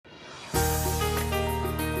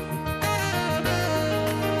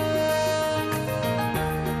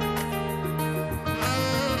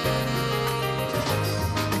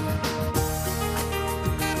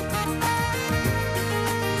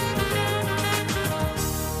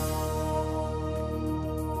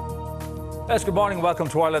Yes, good morning. Welcome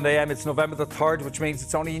to Ireland AM. It's November the 3rd, which means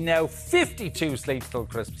it's only now 52 sleeps till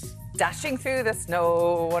Christmas. Dashing through the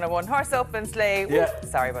snow on a one-horse open sleigh. Ooh, Yeah.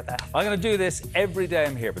 sorry about that. I'm going to do this every day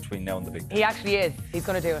I'm here between now and the big day. He actually is. He's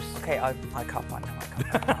going to do it. Okay, I'll cop on now.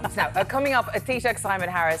 Now, coming up, Taoiseach Simon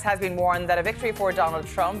Harris has been warned that a victory for Donald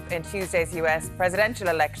Trump in Tuesday's US presidential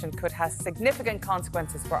election could have significant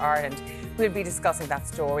consequences for Ireland. We'll be discussing that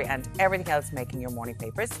story and everything else making your morning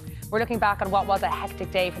papers. We're looking back on what was a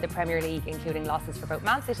hectic day for the Premier League, including losses for both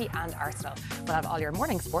Man City and Arsenal. We'll have all your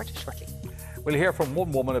morning sport shortly. We'll hear from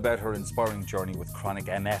one woman about her inspiring journey with chronic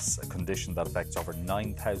MS, a condition that affects over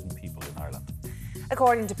 9,000 people in Ireland.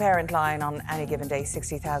 According to Parent Line, on any given day,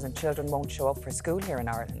 60,000 children won't show up for school here in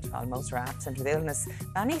Ireland. While most are absent with illness,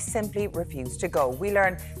 many simply refuse to go. We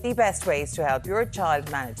learn the best ways to help your child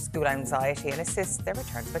manage school anxiety and assist their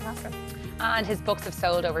return to the classroom. And his books have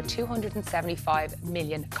sold over 275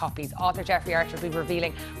 million copies. Author Jeffrey Archer will be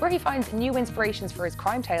revealing where he finds new inspirations for his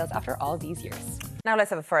crime tales after all these years. Now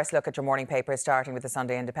let's have a first look at your morning papers, starting with the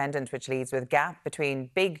Sunday Independent, which leads with gap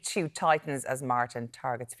between big two titans as Martin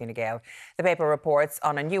targets Fine Gael. The paper reports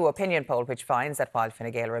on a new opinion poll which finds that while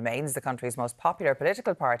Fine Gael remains the country's most popular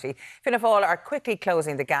political party, Fianna Fáil are quickly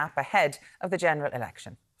closing the gap ahead of the general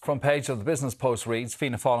election. Front page of the Business Post reads,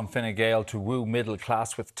 Fianna Fáil and Fine Gael to woo middle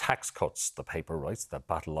class with tax cuts. The paper writes that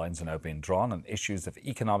battle lines are now being drawn on issues of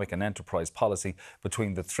economic and enterprise policy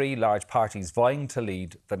between the three large parties vying to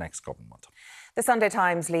lead the next government. The Sunday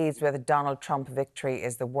Times leads with Donald Trump victory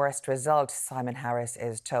is the worst result, Simon Harris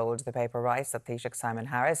is told. The paper writes that Taoiseach Simon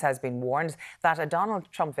Harris has been warned that a Donald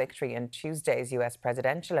Trump victory in Tuesday's US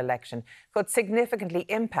presidential election could significantly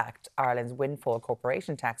impact Ireland's windfall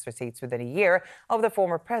corporation tax receipts within a year of the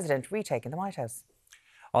former president retaking the White House.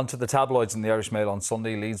 On to the tabloids, in the Irish Mail on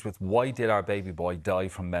Sunday leads with why did our baby boy die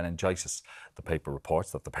from meningitis? The paper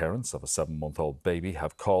reports that the parents of a 7-month-old baby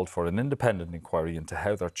have called for an independent inquiry into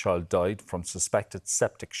how their child died from suspected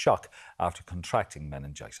septic shock after contracting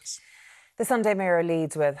meningitis. The Sunday Mirror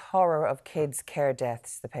leads with horror of kids' care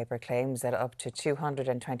deaths. The paper claims that up to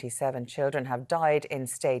 227 children have died in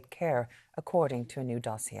state care, according to a new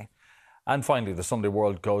dossier. And finally, the Sunday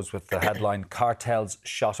World goes with the headline, Cartel's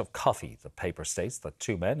Shot of Coffee. The paper states that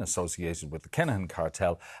two men associated with the Kinahan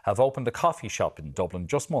cartel have opened a coffee shop in Dublin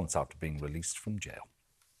just months after being released from jail.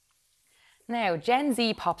 Now, Gen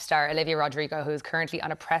Z pop star Olivia Rodrigo, who is currently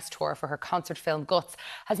on a press tour for her concert film Guts,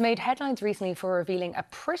 has made headlines recently for revealing a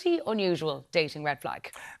pretty unusual dating red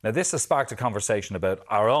flag. Now, this has sparked a conversation about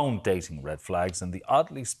our own dating red flags and the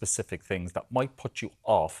oddly specific things that might put you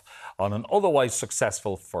off on an otherwise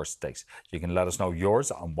successful first date. You can let us know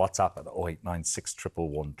yours on WhatsApp at 0896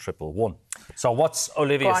 111 111. So what's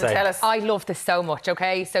Olivia saying? Tell us. I love this so much,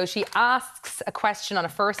 OK? So she asks a question on a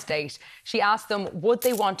first date. She asks them, would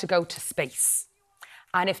they want to go to space?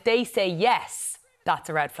 And if they say yes, that's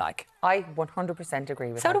a red flag. I 100%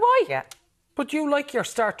 agree with So that. do I. Yeah. But you like your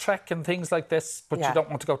Star Trek and things like this, but you don't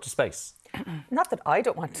want to go to space. Not that I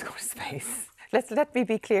don't want to go to space. Let me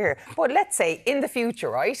be clear. But let's say in the future,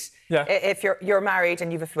 right? Yeah. If you're married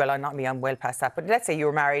and you've not me, I'm well past that. But let's say you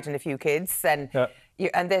were married and a few kids, and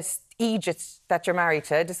this Egypt that you're married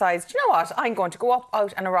to decides, do you know what? I'm going to go up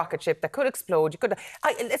out on a rocket ship that could explode.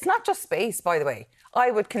 It's not just space, by the way. I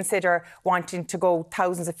would consider wanting to go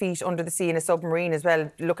thousands of feet under the sea in a submarine as well,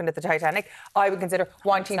 looking at the Titanic. I would consider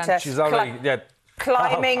wanting to... She's already...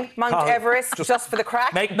 Climbing Mount Everest just for the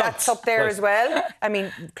crack. That's up there as well. I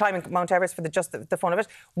mean, climbing Mount Everest for the fun of it.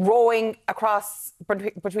 Rowing across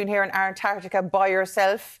between here and Antarctica by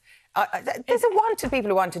yourself. There's a want of people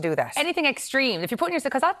who want to do that. Anything extreme. If you're putting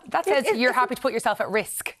yourself... Because that says you're happy to put yourself at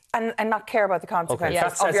risk. And not care about the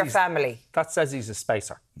consequences of your family. That says he's a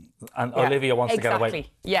spacer. And Olivia wants to get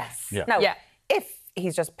away. Yes. Yeah. Now, if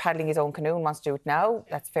he's just paddling his own canoe and wants to do it now,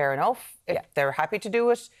 that's fair enough. If they're happy to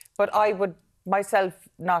do it. But I would myself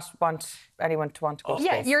not want anyone to want to go to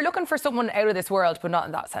space. You're looking for someone out of this world, but not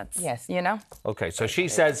in that sense. Yes. You know? OK, so she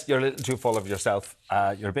says you're a little too full of yourself.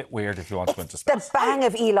 You're a bit weird if you want to go into space. The bang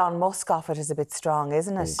of Elon Musk off it is a bit strong,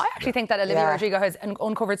 isn't it? I actually think that Olivia Rodrigo has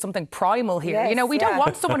uncovered something primal here. Yes, you know, we don't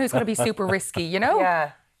want someone who's going to be super risky, you know?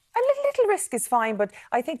 Yeah. A little risk is fine, but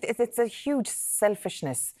I think it's a huge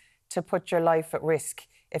selfishness to put your life at risk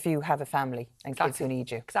if you have a family and kids who need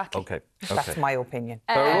you. Exactly. OK. That's my opinion.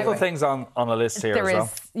 There are other things on a list here as well.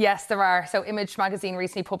 Yes, there are. So Image magazine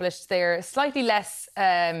recently published their slightly less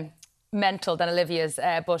mental than Olivia's,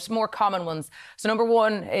 but more common ones. So number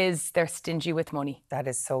one is they're stingy with money. That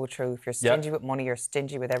is so true. If you're stingy with money, you're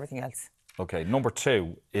stingy with everything else. OK, number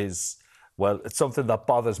two is Well, it's something that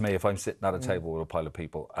bothers me if I'm sitting at a table with a pile of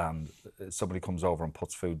people and somebody comes over and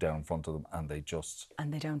puts food down in front of them and they just...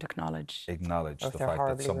 And they don't acknowowledge the they're fact that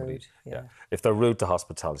horribly somebody... rude, yeah. If they're rude to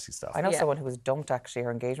hospitality staff. I know someone who was dumped, actually. Her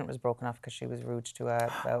engagement was broken off because she was rude to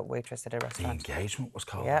a waitress at a The restaurant. engagement was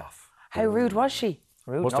called Yeah. off. How rude was she?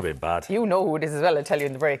 Rude Must have enough. been bad. You know who it is as well, I'll tell you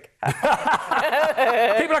in the break.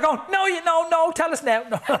 People are going, no, tell us now.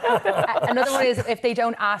 No. Another one is if they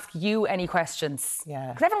don't ask you any questions.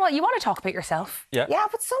 Yeah. Because everyone, you want to talk about yourself. Yeah. Yeah,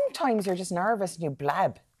 but sometimes you're just nervous and you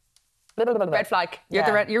blab. Red flag. You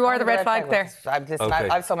are the red flag there. I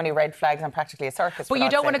have so many red flags. I'm practically a circus. But you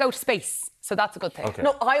don't want to go to space, so that's a good thing. Okay.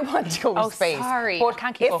 No, I want to go to space. Sorry, But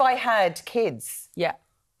can't keep if up. I had kids Yeah.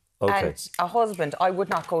 Okay. and a husband, I would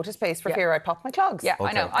not go to space for fear I'd pop my clogs. Yeah,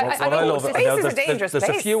 I know. Okay. I What I know. love space now, is a dangerous there's a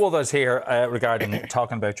place. few others here regarding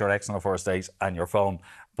talking about your ex on a first date and your phone.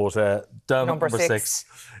 But down Number at number six,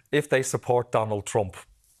 if they support Donald Trump,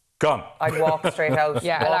 gone. I'd walk straight out.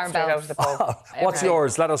 Yeah, walk alarm straight out bells. of the pub. What's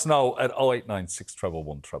yours? Let us know at 0896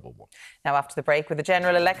 111 111. Now, after the break, with the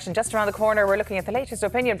general election just around the corner, we're looking at the latest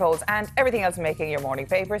opinion polls and everything else making your morning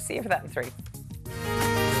papers. See you for that in 3.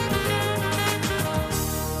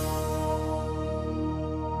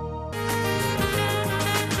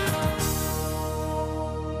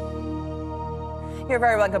 You're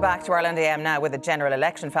very welcome back to Ireland AM now. With the general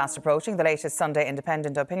election fast approaching, the latest Sunday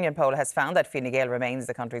Independent Opinion poll has found that Fine Gael remains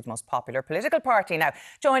the country's most popular political party. Now,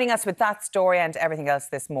 joining us with that story and everything else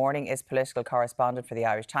this morning is political correspondent for the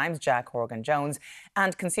Irish Times, Jack Horgan-Jones,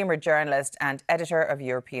 and consumer journalist and editor of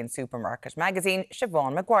European Supermarket magazine,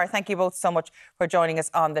 Siobhan Maguire. Thank you both so much for joining us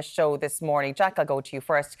on the show this morning. Jack, I'll go to you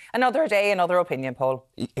first. Another day, another opinion poll.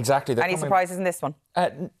 Exactly. Any surprises in this one?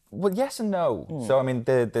 Well, yes and no. So, I mean,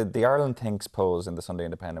 the Ireland Thinks polls in the Sunday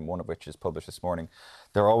Independent, one of which is published this morning,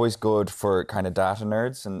 they're always good for kind of data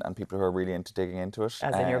nerds and people who are really into digging into it.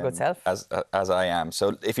 As in your good self. As I am.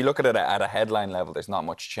 So if you look at it at a headline level, there's not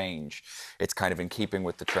much change. It's kind of in keeping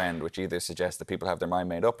with the trend, which either suggests that people have their mind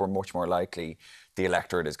made up or much more likely the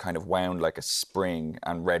electorate is kind of wound like a spring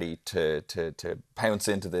and ready to pounce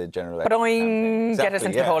into the general election. But get us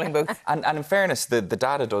into the polling booth. And in fairness, the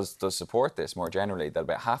data does support this more generally, that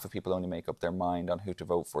about half of people only make up their mind on who to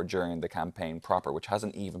vote for during the campaign proper, which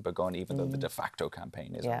hasn't even begun, even though the de facto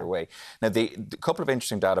campaign is underway. Now, the couple of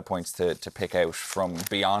interesting data points to pick out from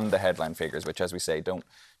beyond the headline figures, which, as we say, don't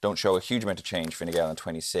show a huge amount of change. Fine Gael on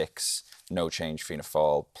 26, no change. Fianna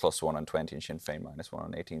Fáil +1 on 20 and Sinn Féin -1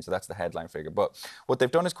 on 18. So that's the headline figure. But what they've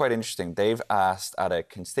done is quite interesting. They've asked at a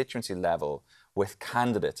constituency level with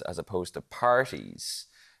candidates as opposed to parties,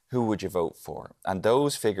 who would you vote for? And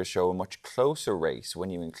those figures show a much closer race when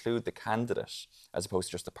you include the candidate as opposed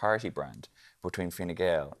to just the party brand between Fine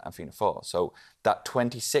Gael and Fianna Fáil. So that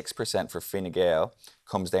 26% for Fine Gael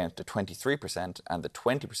comes down to 23%, and the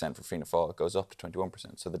 20% for Fianna Fáil goes up to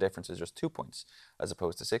 21%. So the difference is just 2 points as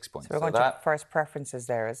opposed to 6 points. So we're going to first preferences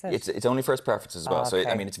there, is it? It's only first preferences as well. Okay. So,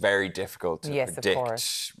 I mean, it's very difficult to Yes, of predict,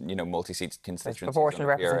 course. multi-seat constituencies.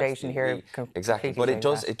 Proportional under representation here. Exactly. But it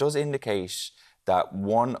does indicate that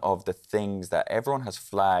one of the things that everyone has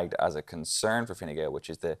flagged as a concern for Fine Gael, which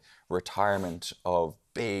is the retirement of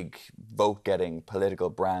big vote-getting political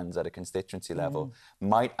brands at a constituency level,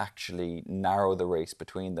 might actually narrow the race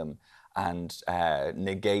between them and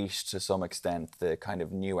negate to some extent the kind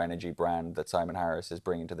of new energy brand that Simon Harris is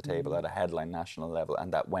bringing to the table at a headline national level,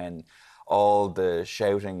 and that when all the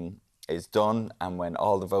shouting is done and when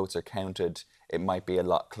all the votes are counted, it might be a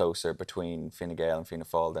lot closer between Fine Gael and Fianna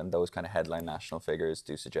Fáil than those kind of headline national figures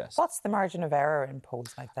do suggest. What's the margin of error in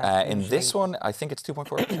polls like that? In this one, I think it's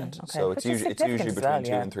 2.4%. So it's usually between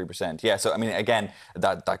 2 and 3%. Yeah. So I mean, again,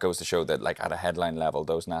 that goes to show that, like, at a headline level,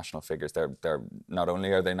 those national figures, they're not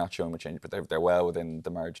only are they not showing much change, but they're well within the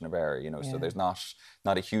margin of error. So there's not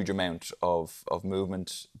a huge amount of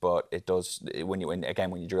movement, but it does when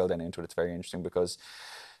you drill down into it, it's very interesting because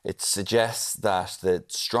it suggests that the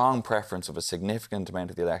strong preference of a significant amount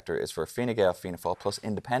of the electorate is for Fine Gael, Fianna Fáil plus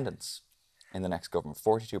independents in the next government.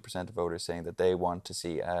 42% of voters saying that they want to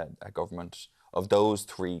see a government of those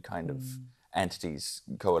three kind of entities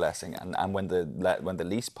coalescing. And when the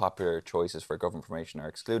least popular choices for government formation are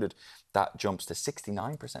excluded, that jumps to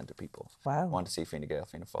 69% of people want to see Fine Gael,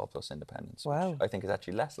 Fianna Fáil plus independents. Which I think is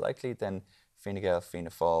actually less likely than Fine Gael,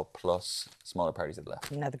 Fianna Fáil plus smaller parties at the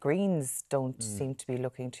left. Now, the Greens don't seem to be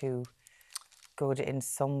looking too good in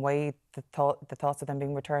some way. The thoughts of them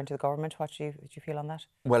being returned to the government, what do you feel on that?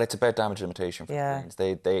 Well, it's about damage limitation for the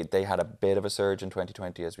Greens. They had a bit of a surge in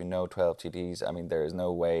 2020, as we know, 12 TDs. I mean, there is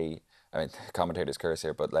no way I mean, commentators curse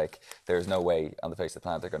here, but like, there's no way on the face of the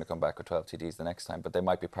planet they're going to come back with 12 TDs the next time. But they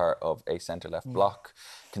might be part of a centre-left bloc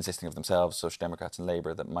consisting of themselves, Social Democrats and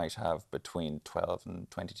Labour, that might have between 12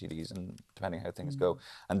 and 20 TDs, and depending how things go.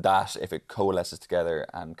 And that, if it coalesces together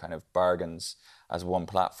and kind of bargains as one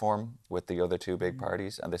platform with the other two big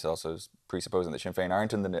parties, and this also is presupposing that Sinn Féin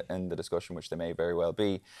aren't in the discussion, which they may very well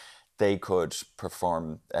be, they could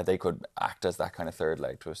they could act as that kind of third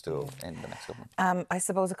leg to a stool in the next government. I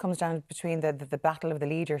suppose it comes down between the battle of the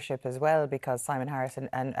leadership as well, because Simon Harris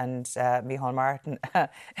and Micheál Martin, a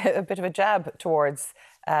bit of a jab towards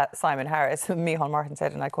Simon Harris. Micheál Martin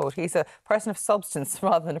said, and I quote, "He's a person of substance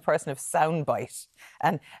rather than a person of soundbite,"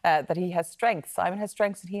 and that he has strengths. Simon has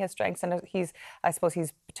strengths and he has strengths, and I suppose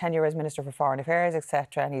he's tenure as Minister for Foreign Affairs,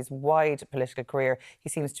 etc., and he's wide political career. He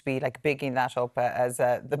seems to be like bigging that up as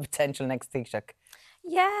the potential next Taoiseach.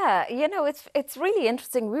 Yeah, you know, it's really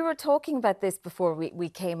interesting. We were talking about this before we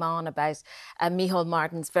came on, about Micheál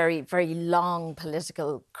Martin's very, very long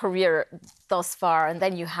political career thus far. And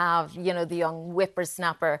then you have, you know, the young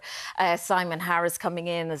whippersnapper Simon Harris coming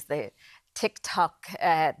in as the TikTok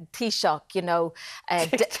Taoiseach, you know,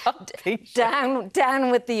 down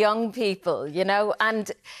with the young people, you know,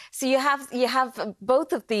 and so you have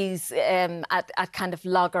both of these at kind of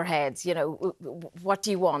loggerheads. You know, what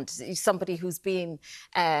do you want? Somebody who's been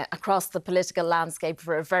across the political landscape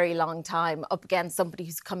for a very long time, up against somebody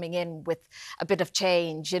who's coming in with a bit of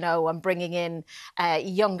change, you know, and bringing in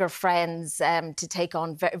younger friends to take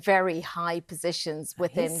on very high positions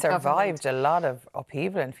within government. He's survived a lot of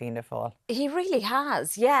upheaval in Fianna Fáil. He really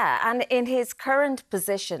has, yeah. And in his current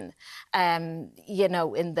position, you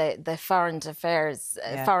know, in the Foreign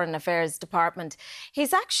Affairs Department,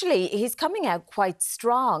 he's coming out quite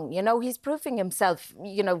strong. You know, he's proving himself,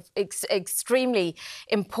 you know, extremely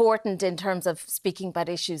important in terms of speaking about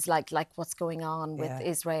issues like what's going on with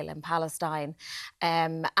Israel and Palestine.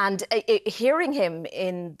 And hearing him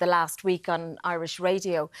in the last week on Irish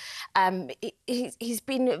radio, he's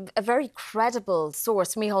been a very credible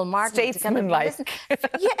source. Micheál Martin, statesman-like.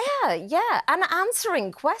 yeah, and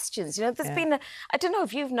answering questions. You know, there's been, I don't know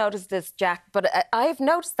if you've noticed this, Jack, but I've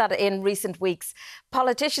noticed that in recent weeks,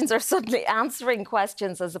 politicians are suddenly answering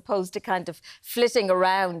questions as opposed to kind of flitting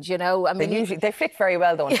around, you know. I mean, they flit very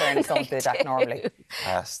well, though, in fairness, don't they, Jack, normally?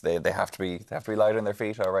 Yes, they have to be light on their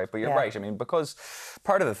feet, all right. But you're right. I mean, because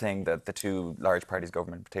part of the thing that the two large parties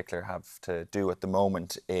government in particular have to do at the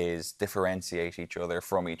moment is differentiate each other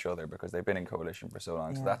from each other, because they've been in coalition for so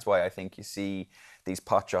long. So that's why I think you see these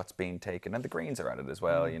pot shots being taken, and the Greens are at it as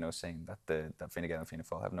well, you know, saying that Fine Gael and Fianna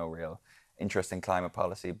Fáil have no real interest in climate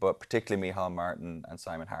policy, but particularly Micheál Martin and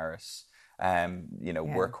Simon Harris, you know,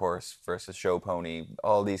 workhorse versus show pony,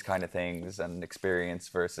 all these kind of things, and experience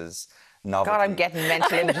versus novelty. God, I'm getting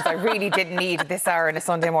mental images I really didn't need at this hour on a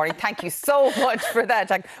Sunday morning. Thank you so much for that,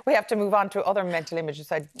 Jack. We have to move on to other mental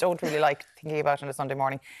images I don't really like thinking about on a Sunday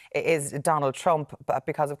morning. It is Donald Trump,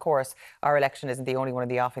 because, of course, our election isn't the only one in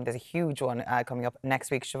the offing. There's a huge one coming up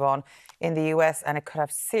next week, Siobhan, in the US, and it could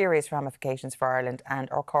have serious ramifications for Ireland and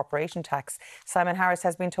our corporation tax. Simon Harris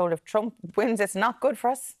has been told if Trump wins, it's not good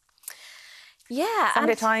for us. Yeah,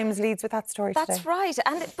 Sunday Times leads with that story today. That's right.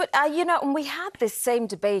 But you know, and we had this same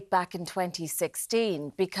debate back in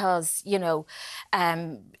 2016 because, you know,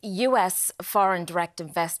 US foreign direct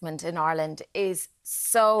investment in Ireland is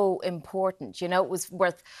so important. You know, it was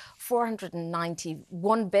worth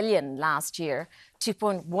 491 billion last year,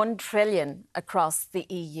 2.1 trillion across the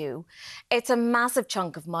EU. It's a massive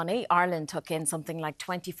chunk of money. Ireland took in something like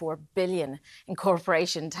 24 billion in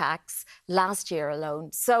corporation tax last year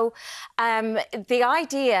alone. So the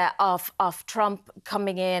idea of Trump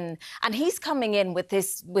coming in, and he's coming in with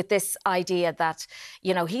this idea that,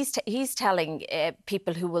 you know, he's telling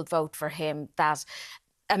people who will vote for him that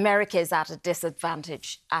America is at a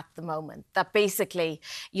disadvantage at the moment. That basically,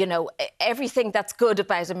 you know, everything that's good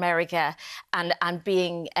about America and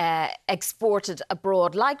being exported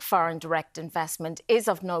abroad, like foreign direct investment, is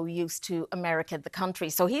of no use to America, the country.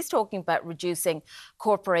 So he's talking about reducing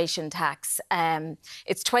corporation tax.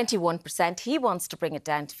 It's 21%. He wants to bring it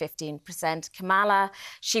down to 15%. Kamala,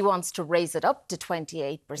 she wants to raise it up to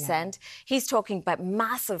 28%. Yeah. He's talking about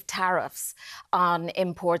massive tariffs on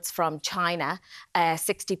imports from China,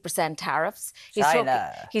 60% tariffs.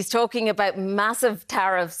 He's talking about massive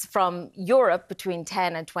tariffs from Europe between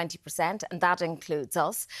 10 and 20%, and that includes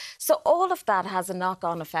us. So all of that has a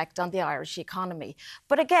knock-on effect on the Irish economy.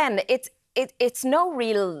 But again, it's no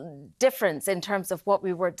real difference in terms of what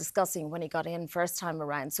we were discussing when he got in first time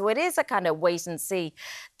around. So it is a kind of wait and see.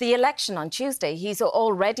 The election on Tuesday, he's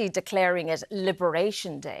already declaring it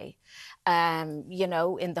Liberation Day. you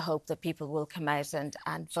know, in the hope that people will come out and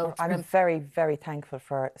vote for him. I'm very, very thankful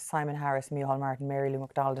for Simon Harris, Micheál Martin, Mary Lou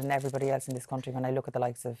McDonald and everybody else in this country when I look at the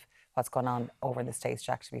likes of what's gone on over in the States,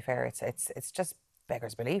 Jack, to be fair. It's just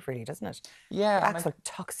beggars belief, really, doesn't it? Yeah. The actual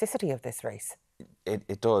toxicity of this race.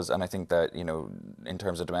 It does, and I think that, you know, in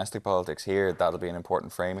terms of domestic politics here, that'll be an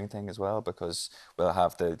important framing thing as well, because we'll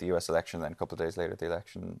have the US election, then a couple of days later the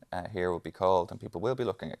election here will be called, and people will be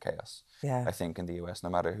looking at chaos. Yeah. I think in the US, no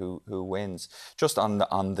matter who wins. Just on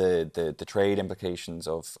the trade implications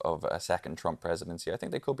of a second Trump presidency, I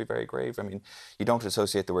think they could be very grave. I mean, you don't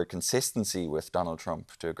associate the word consistency with Donald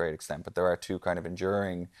Trump to a great extent, but there are two kind of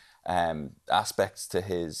enduring aspects to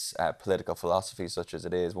his political philosophy, such as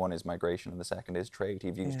it is. One is migration and the second is trade.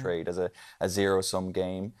 He views trade as a zero-sum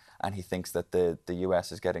game, and he thinks that the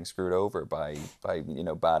US is getting screwed over by you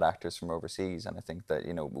know, bad actors from overseas. And I think that,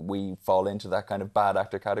 you know, we fall into that kind of bad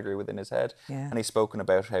actor category within his head. Yeah. And he's spoken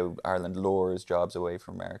about how Ireland lures jobs away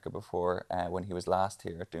from America before, when he was last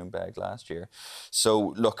here at Doonbeg last year.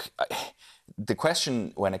 So look, the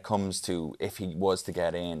question when it comes to if he was to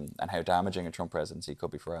get in and how damaging a Trump presidency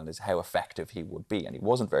could be for Ireland is how effective he would be. And he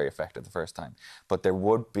wasn't very effective the first time, but there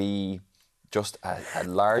would be just a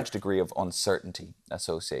large degree of uncertainty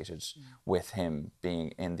associated with him being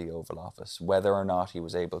in the Oval Office, whether or not he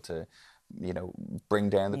was able to, you know, bring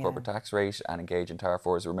down the corporate tax rate and engage in tariff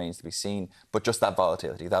wars remains to be seen. But just that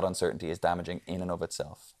volatility, that uncertainty is damaging in and of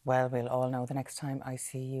itself. Well, we'll all know the next time I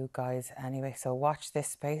see you guys anyway. So watch this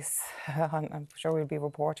space. I'm sure we'll be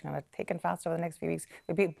reporting on it thick and fast over the next few weeks.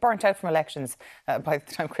 We'll be burnt out from elections by the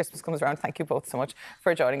time Christmas comes around. Thank you both so much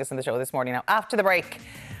for joining us on the show this morning. Now, after the break,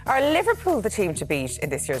 are Liverpool the team to beat in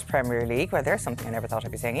this year's Premier League? Well, there's something I never thought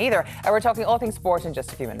I'd be saying either. We're talking all things sport in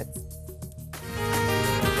just a few minutes.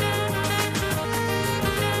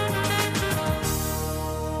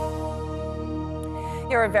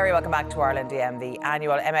 You're very welcome back to Ireland DM. The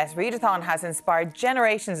annual MS Readathon has inspired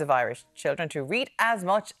generations of Irish children to read as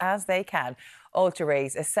much as they can, all to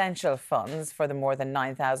raise essential funds for the more than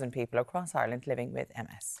 9,000 people across Ireland living with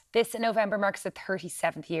MS. This November marks the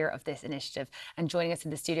 37th year of this initiative, and joining us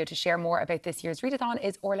in the studio to share more about this year's Readathon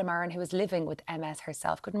is Orla Marin, who is living with MS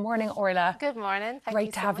herself. Good morning, Orla. Good morning.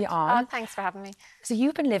 Great to have you on. Oh, thanks for having me. So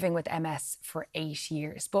you've been living with MS for 8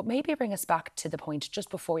 years, but maybe bring us back to the point just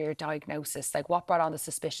before your diagnosis. Like, what brought on the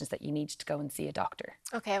suspicions that you needed to go and see a doctor?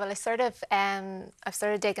 Okay, well, I've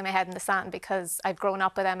started digging my head in the sand because I've grown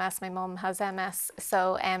up with MS. My mum has MS.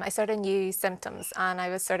 So I sort of knew symptoms, and I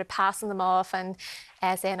was sort of passing them off and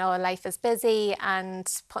saying, oh, life is busy, and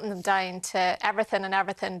putting them down to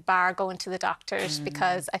everything bar going to the doctors,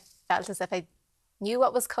 because I felt as if I knew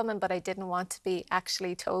what was coming, but I didn't want to be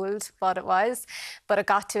actually told what it was. But it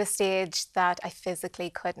got to a stage that I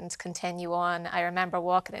physically couldn't continue on. I remember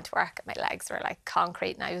walking into work and my legs were like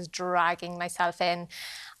concrete and I was dragging myself in.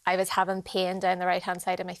 I was having pain down the right-hand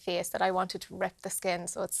side of my face that I wanted to rip the skin.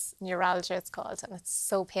 So it's neuralgia, it's called, and it's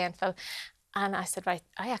so painful. And I said, right,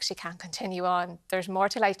 I actually can't continue on. There's more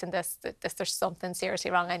to life than this. There's something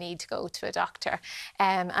seriously wrong. I need to go to a doctor.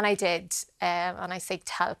 And I did, and I sought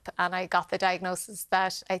help. And I got the diagnosis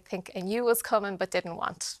that I think I knew was coming, but didn't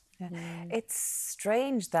want. Yeah. It's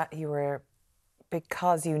strange that you were,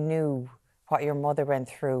 because you knew what your mother went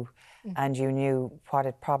through and you knew what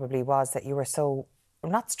it probably was, that you were so,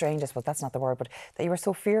 not strange, I suppose, that's not the word, but that you were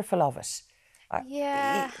so fearful of it.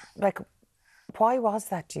 Yeah. Like, why was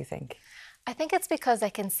that, do you think? I think it's because I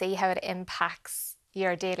can see how it impacts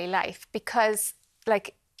your daily life, because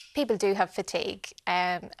like people do have fatigue,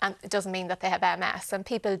 and it doesn't mean that they have MS, and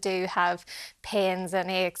people do have pains and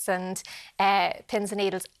aches and pins and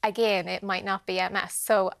needles. Again, it might not be MS.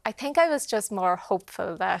 So I think I was just more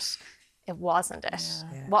hopeful that it wasn't it.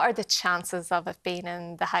 Yeah. What are the chances of it being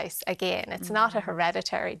in the house again? It's not a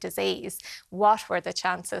hereditary disease. What were the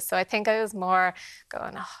chances? So I think I was more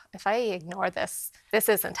going, oh, if I ignore this, this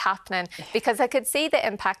isn't happening, because I could see the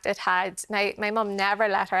impact it had. Now, my mum never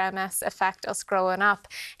let her MS affect us growing up.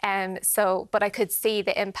 But I could see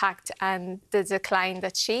the impact and the decline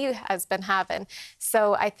that she has been having.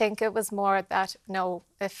 So I think it was more that, no,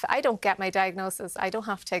 if I don't get my diagnosis, I don't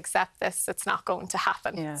have to accept this. It's not going to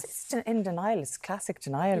happen. Yes. It's in denial. It's classic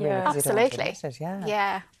denial, really. Absolutely.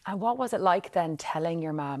 Yeah. And what was it like then telling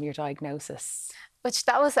your mum your diagnosis? Which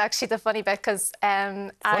that was actually the funny bit, because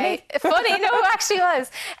no, it actually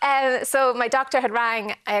was. So my doctor had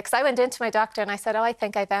rang, because I went into my doctor and I said, oh, I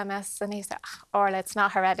think I've MS. And he said, Orla, it's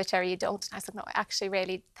not hereditary, you don't. And I said, no, I actually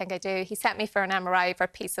really think I do. He sent me for an MRI for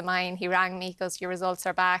peace of mind. He rang me, he goes, your results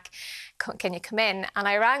are back. Can you come in? And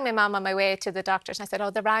I rang my mum on my way to the doctors and I said,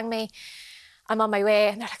 oh, they rang me. I'm on my way,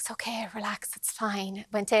 and they're like, it's okay, relax, it's fine.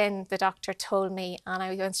 Went in, the doctor told me, and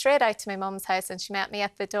I went straight out to my mum's house, and she met me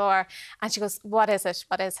at the door, and she goes, what is it?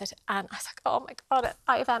 What is it? And I was like, oh my God,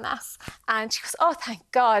 I have MS. And she goes, oh, thank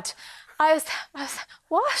God. I was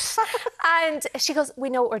what? And she goes, we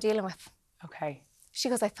know what we're dealing with. Okay. She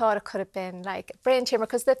goes, I thought it could have been like a brain tumour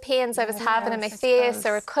because the pains I was having in my face,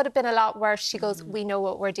 or it could have been a lot worse. She goes, we know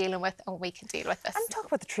what we're dealing with and we can deal with this. And talk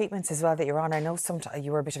about the treatments as well that you're on. I know sometimes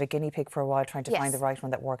you were a bit of a guinea pig for a while trying to find the right one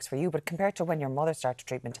that works for you, but compared to when your mother started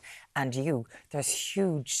treatment and you, there's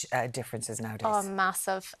huge differences nowadays. Oh,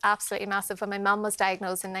 massive, absolutely massive. When my mum was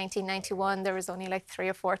diagnosed in 1991, there was only like 3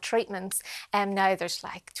 or 4 treatments, and now there's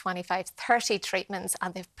like 25, 30 treatments,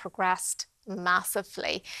 and they've progressed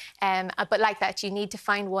massively. But like that, you need to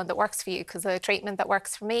find one that works for you, because the treatment that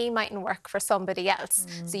works for me mightn't work for somebody else.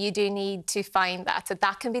 So you do need to find that. So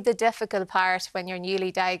that can be the difficult part when you're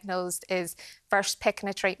newly diagnosed, is first picking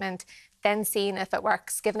a treatment, then seeing if it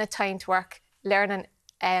works, giving it time to work, learning.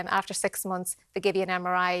 After 6 months, they give you an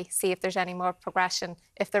MRI, see if there's any more progression.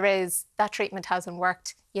 If there is, that treatment hasn't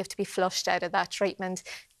worked, you have to be flushed out of that treatment,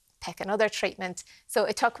 pick another treatment. So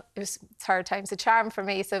it was 3rd time's the charm for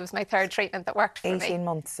me. So it was my 3rd treatment that worked for me. 18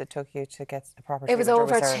 months it took you to get the proper treatment. It was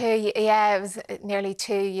over it was nearly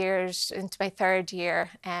 2 years into my 3rd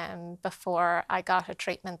year before I got a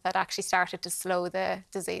treatment that actually started to slow the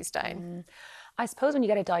disease down. I suppose when you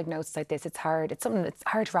get a diagnosis like this, it's hard. It's something that's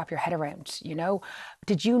hard to wrap your head around, you know?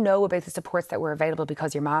 Did you know about the supports that were available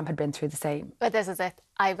because your mum had been through the same? But this is it.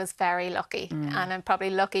 I was very lucky. And I'm probably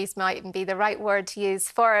lucky mightn't be the right word to use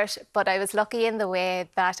for it, but I was lucky in the way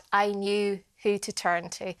that I knew who to turn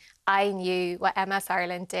to. I knew what MS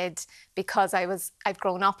Ireland did because I've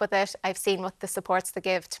grown up with it. I've seen what the supports they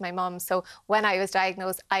give to my mum. So when I was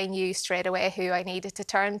diagnosed, I knew straight away who I needed to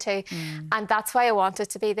turn to. And that's why I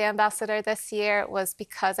wanted to be the ambassador this year, was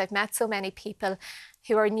because I've met so many people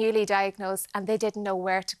who are newly diagnosed and they didn't know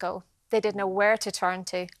where to go. They didn't know where to turn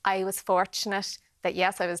to. I was fortunate that,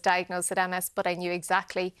 yes, I was diagnosed with MS, but I knew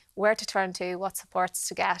exactly where to turn to, what supports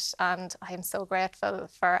to get. And I am so grateful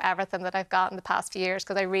for everything that I've got in the past few years,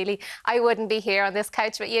 because I wouldn't be here on this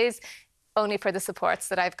couch with you only for the supports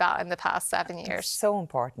that I've got in the past 7 years. It's so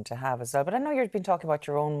important to have as well. But I know you've been talking about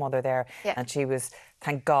your own mother there, and she was,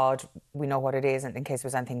 thank God, we know what it is, and in case there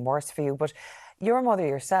was anything worse for you. But you're a mother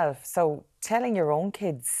yourself, so telling your own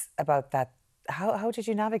kids about that, how did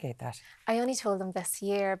you navigate that? I only told them this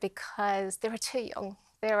year because they were too young.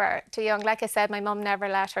 They were too young. Like I said, my mum never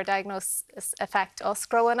let her diagnosis affect us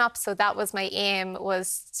growing up. So that was my aim,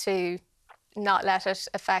 was to not let it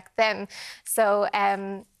affect them. So,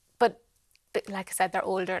 but like I said, they're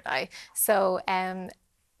older now. So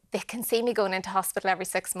they can see me going into hospital every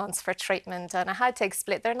 6 months for treatment, and I had to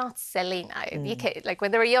explain, they're not silly now. You could, like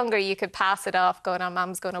when they were younger, you could pass it off going, oh,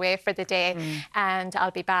 Mum's going away for the day and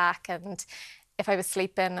I'll be back. And if I was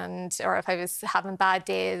sleeping or if I was having bad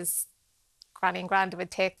days, Granny and Granda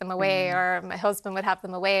would take them away, or my husband would have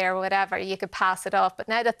them away, or whatever. You could pass it off. But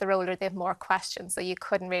now that they're older, they have more questions, so you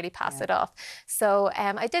couldn't really pass it off. So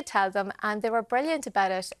I did tell them, and they were brilliant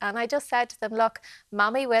about it. And I just said to them, look,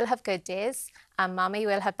 Mommy will have good days and Mommy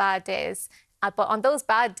will have bad days. But on those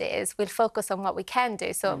bad days, we'll focus on what we can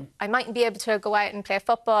do. So I mightn't be able to go out and play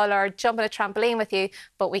football or jump on a trampoline with you,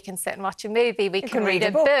 but we can sit and watch a movie. We can read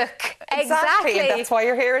a book. Exactly. And that's why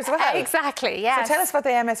you're here as well. Exactly, yes. So tell us about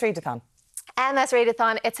the MS Readathon. MS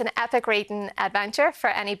Readathon, it's an epic reading adventure for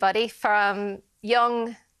anybody, from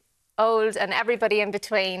young, old and everybody in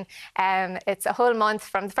between. It's a whole month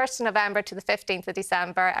from the 1st of November to the 15th of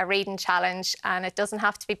December, a reading challenge, and it doesn't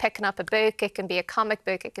have to be picking up a book. It can be a comic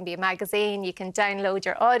book, it can be a magazine, you can download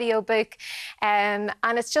your audio book, and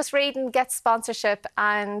it's just reading, get sponsorship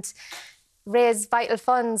and raise vital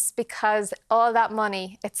funds, because all that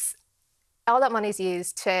money is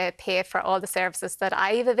used to pay for all the services that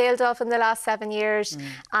I've availed of in the last 7 years.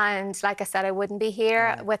 And like I said, I wouldn't be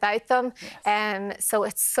here without them. So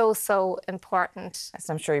it's so important. Yes,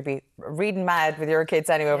 I'm sure you'll be reading mad with your kids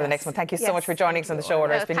anyway over the next month. Thank you so much for joining us on the show.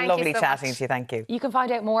 It's been lovely chatting to you. Thank you. You can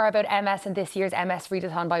find out more about MS and this year's MS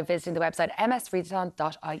Readathon by visiting the website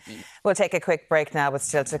msreadathon.ie. We'll take a quick break now, but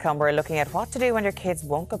still to come, we're looking at what to do when your kids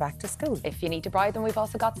won't go back to school. If you need to bribe them, we've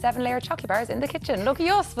also got 7-layer chocolate bars in the kitchen. Lucky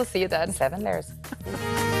us. We'll see you then. 7 layers.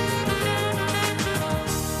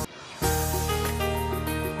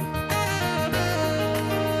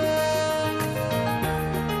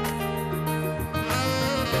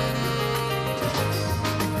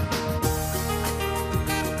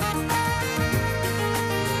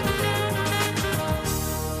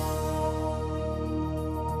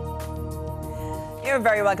 You're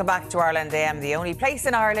very welcome back to Ireland AM, the only place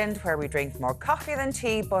in Ireland where we drink more coffee than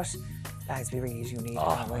tea, but Lads, we really do need,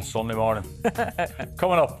 don't we? Sunday morning.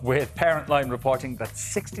 Coming up with Parent Line reporting that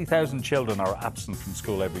 60,000 children are absent from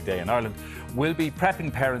school every day in Ireland. We'll be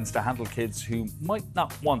prepping parents to handle kids who might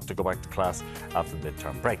not want to go back to class after the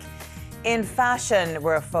midterm break. In fashion,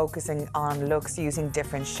 we're focusing on looks using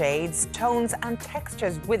different shades, tones and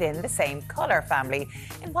textures within the same colour family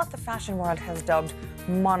in what the fashion world has dubbed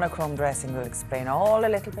monochrome dressing. We'll explain all a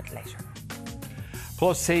little bit later.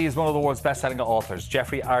 Plus, he is one of the world's best-selling authors.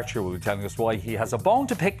 Jeffrey Archer will be telling us why he has a bone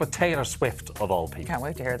to pick with Taylor Swift, of all people. Can't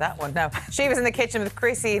wait to hear that one. Now, she was in the kitchen with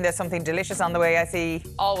Chrissy. There's something delicious on the way, I see.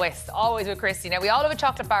 Always with Chrissy. Now, we all have a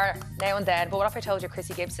chocolate bar now and then, but what if I told you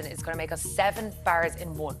Chrissy Gibson is going to make us 7 bars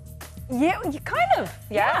in one? Yeah, you kind of.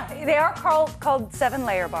 Yeah. They are called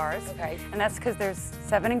 7-layer bars. Okay. And that's because there's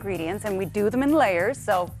 7 ingredients, and we do them in layers.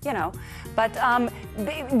 So but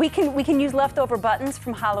we can use leftover buttons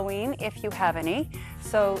from Halloween if you have any.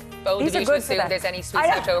 So these are good for that. There's any sweets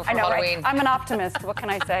left over from Halloween. Right? I'm an optimist. What can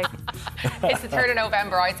I say? It's the 3rd of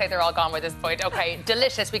November. I'd say they're all gone by this point. Okay,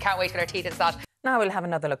 delicious. We can't wait to get our teeth into that. Now we'll have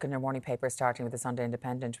another look in your morning paper, starting with the Sunday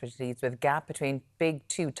Independent, which leads with gap between big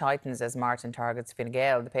two titans as Martin targets Fine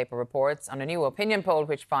Gael. The paper reports on a new opinion poll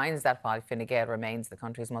which finds that while Fine Gael remains the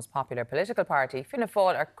country's most popular political party, Fianna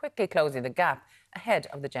Fáil are quickly closing the gap ahead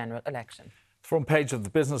of the general election. The front page of the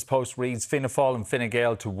Business Post reads, Fianna Fáil and Fine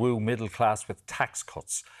Gael to woo middle class with tax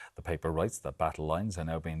cuts. The paper writes that battle lines are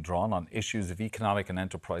now being drawn on issues of economic and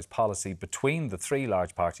enterprise policy between the 3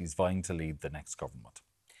 large parties vying to lead the next government.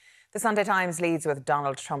 The Sunday Times leads with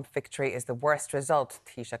Donald Trump victory is the worst result,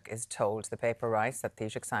 Taoiseach is told. The paper writes that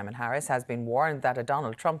Taoiseach Simon Harris has been warned that a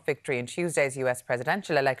Donald Trump victory in Tuesday's US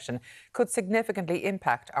presidential election could significantly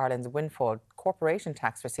impact Ireland's windfall corporation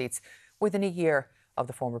tax receipts within a year of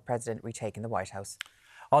the former president retaking the White House.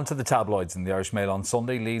 On to the tabloids. In the Irish Mail on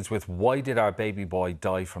Sunday leads with, why did our baby boy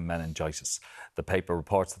die from meningitis? The paper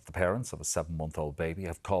reports that the parents of a 7-month-old baby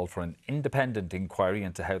have called for an independent inquiry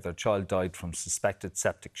into how their child died from suspected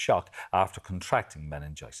septic shock after contracting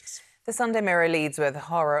meningitis. The Sunday Mirror leads with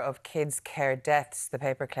horror of kids' care deaths. The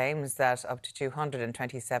paper claims that up to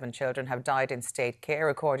 227 children have died in state care,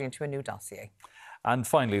 according to a new dossier. And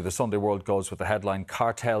finally, the Sunday World goes with the headline,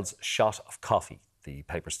 Cartel's Shot of Coffee. The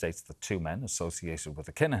paper states that 2 men associated with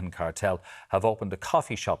the Kinahan cartel have opened a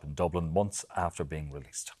coffee shop in Dublin months after being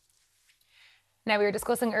released. Now, we were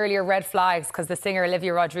discussing earlier red flags because the singer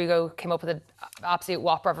Olivia Rodrigo came up with an absolute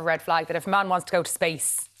whopper of a red flag that if a man wants to go to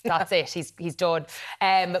space, that's it, he's done.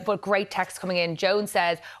 But great text coming in. Joan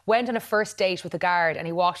says, went on a first date with a guard and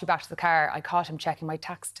he walked me back to the car. I caught him checking my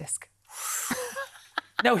tax disc.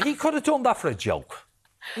 Now, he could have done that for a joke.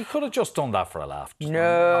 He could have just done that for a laugh.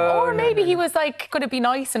 No. Or maybe he was like, could it be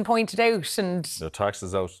nice and pointed out and... The tax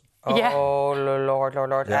is out. Yeah. Oh, Lord.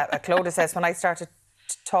 Yeah. Clodagh says, when I started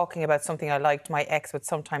talking about something I liked, my ex would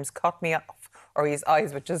sometimes cut me off or his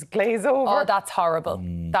eyes would just glaze over. Oh, that's horrible.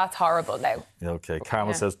 That's horrible now. OK.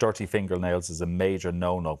 Carmel says dirty fingernails is a major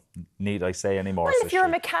no-no. Need I say any more? Well, if you're a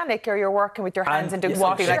mechanic or you're working with your hands and doing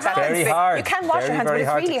something like that, very hard. You can wash your hands, but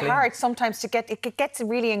it's really hard sometimes to get, it gets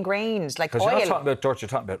really ingrained, like oil. Because you're not talking about dirt, you're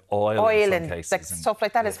talking about oil in some cases. Like stuff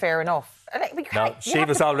like that is fair enough. No,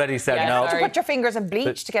 Síomha's already said no. You have to put your fingers in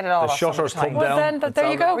bleach to get it all the off. shutters come Well, down. then, there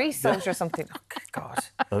you go. Grease those or something. Oh, God.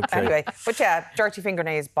 Okay. Anyway, but yeah, dirty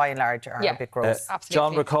fingernails by and large are a bit gross. Absolutely.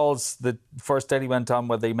 John recalls the first date he went on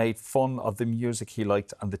where they made fun of the music he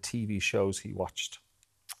liked and the TV shows he watched.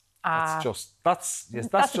 That's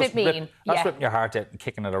a bit mean. That's ripping your heart out and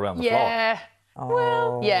kicking it around the floor. Yeah.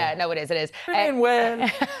 Well, yeah, no, it is.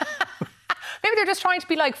 Maybe they're just trying to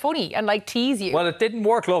be like funny and like tease you. Well, it didn't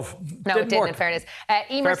work, love. No, it didn't, in fairness.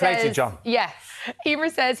 Emer Fair play says, to you, John. Yeah. Emer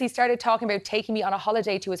says he started talking about taking me on a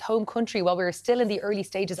holiday to his home country while we were still in the early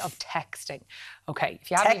stages of texting. Okay.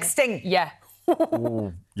 If you haven't Texting? Yeah.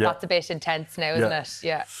 Ooh, yeah. That's a bit intense now, isn't it?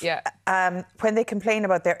 Yeah. When they complain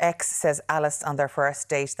about their ex, says Alice, on their first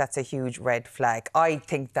date, that's a huge red flag. I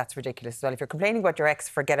think that's ridiculous as well. If you're complaining about your ex,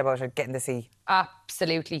 forget about it, get in the sea.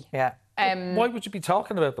 Absolutely. Yeah. Why would you be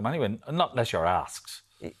talking about them anyway? Not unless you're asked.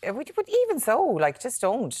 But even so, like, just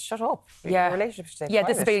don't. Shut up. Yeah. Your relationship should stay Yeah,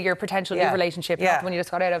 this is private. about your potential new relationship, not the one you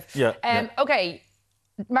just got out of. Yeah. Okay.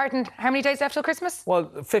 Martin, how many days left till Christmas?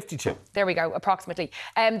 Well, 52. There we go, approximately.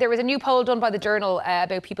 There was a new poll done by the Journal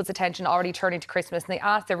about people's attention already turning to Christmas, and they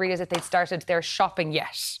asked their readers if they'd started their shopping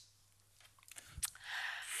yet.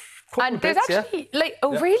 And there's actually,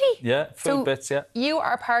 really? Yeah, food bits, yeah. You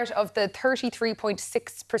are part of the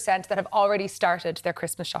 33.6% that have already started their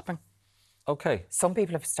Christmas shopping. Okay. Some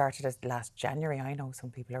people have started as last January. I know some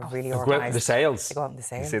people are really Go out organised. in the sales. They go out in the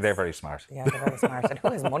sales. You see, they're very smart. Yeah, they're very smart. And who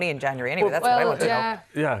has money in January anyway? That's what I want to know.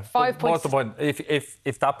 Yeah. 5 But what's the points. point?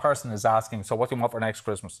 If that person is asking, so what do you want for next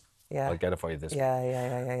Christmas? Yeah. I'll get it for you this week.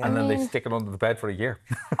 Yeah. And then they stick it under the bed for a year.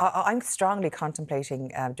 I'm strongly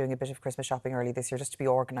contemplating doing a bit of Christmas shopping early this year just to be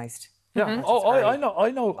organised. Yeah.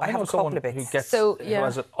 I know I have a couple someone of bits. who gets So, who yeah.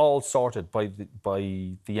 has it all sorted by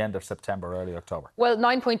the end of September, early October. Well,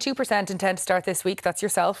 9.2% intend to start this week. That's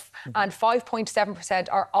yourself. And 5.7%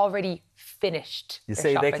 are already finished. You their see,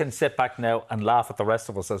 they shopping. can sit back now and laugh at the rest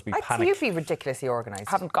of us as we I'd panic. say you'd be ridiculously organised.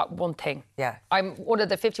 I haven't got one thing. Yeah. I'm one of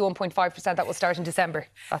the 51.5% that will start in December.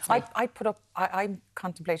 That's me. I'm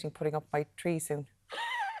contemplating putting up my tree soon.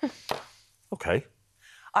 Okay.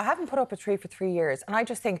 I haven't put up a tree for 3 years, and I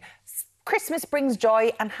just think Christmas brings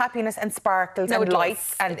joy and happiness and sparkles No, and it does.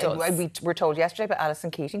 lights. And It does. we were told yesterday about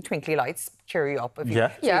Alison Keating, twinkly lights cheer you up if you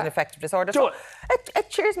Yeah. see Yeah. an affective disorder. Do So it. it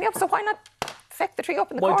cheers me up. So why not feck the tree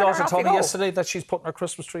up in the My corner? daughter and off told you me go? yesterday that she's putting her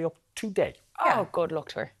Christmas tree up today. Oh, good luck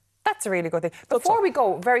to her. That's a really good thing. Before we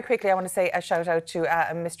go, very quickly, I want to say a shout out to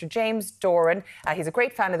Mr. James Doran. He's a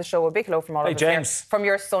great fan of the show. A big hello from all Hey, of us here. James. From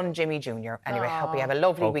your son, Jimmy Jr. Anyway, hope you have a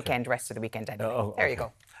lovely weekend, rest of the weekend anyway. There you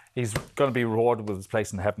go. He's going to be rewarded with his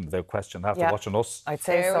place in heaven without question after watching us. I'd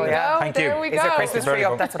say There so, we yeah. go. Thank there you. we Is there go. Christmas Very tree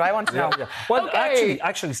up? good. That's what I want to know. Well, Okay.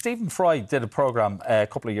 actually, Stephen Fry did a programme a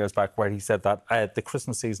couple of years back where he said that the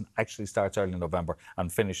Christmas season actually starts early in November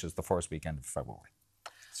and finishes the first weekend of February.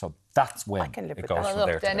 So that's when can live it with goes that. from Well,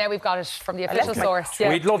 there look, to there. now we've got it from the left official my- source. Yeah.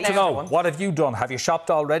 We'd love to Next know, one. what have you done? Have you shopped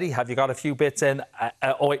already? Have you got a few bits in?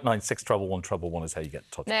 089 611 111 is how you get in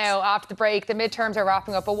touch. Now, after the break, the midterms are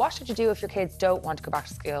wrapping up, but what should you do if your kids don't want to go back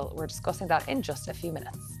to school? We're discussing that in just a few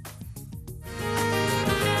minutes.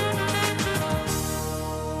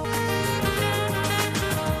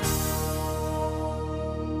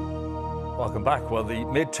 Welcome back. Well, the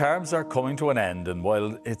midterms are coming to an end, and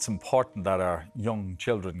while it's important that our young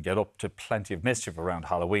children get up to plenty of mischief around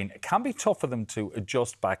Halloween, it can be tough for them to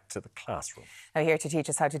adjust back to the classroom. Now, here to teach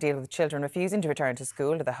us how to deal with children refusing to return to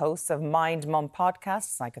school are the hosts of Mind Mum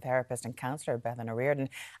podcast, psychotherapist and counsellor Bethan O'Riordan.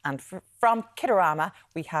 And from Kiddorama,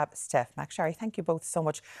 we have Steph McSherry. Thank you both so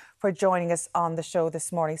much for joining us on the show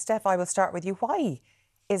this morning. Steph, I will start with you. Why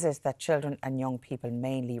is it that children and young people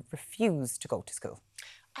mainly refuse to go to school?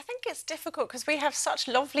 I think it's difficult because we have such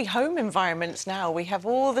lovely home environments now. We have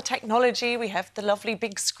all the technology, we have the lovely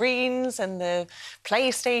big screens and the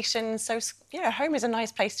PlayStation. So, you know, home is a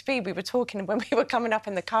nice place to be. We were talking when we were coming up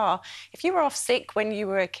in the car. If you were off sick when you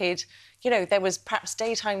were a kid, you know, there was perhaps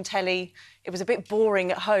daytime telly. It was a bit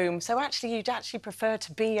boring at home. So actually, you'd actually prefer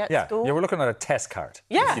to be at school. You were looking at a test card.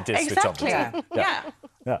 Yeah, if you did switch on the exactly. TV.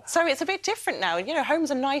 Yeah. So it's a bit different now. You know,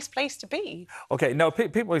 home's a nice place to be. OK, now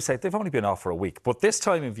people always say they've only been off for a week, but this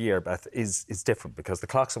time of year, Beth, is different because the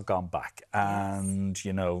clocks have gone back and,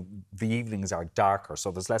 you know, the evenings are darker,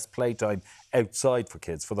 so there's less playtime outside for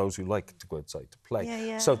kids, for those who like to go outside to play.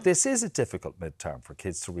 Yeah. So this is a difficult midterm for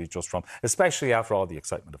kids to readjust from, especially after all the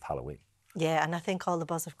excitement of Halloween. Yeah, and I think all the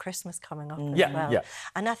buzz of Christmas coming up as Yeah, well. yeah.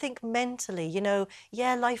 And I think mentally, you know,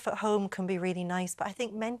 life at home can be really nice, but I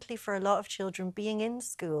think mentally for a lot of children, being in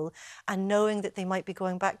school and knowing that they might be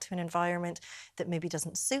going back to an environment that maybe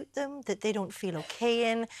doesn't suit them, that they don't feel okay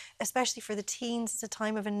in, especially for the teens, it's a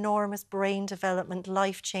time of enormous brain development,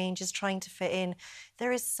 life changes, trying to fit in.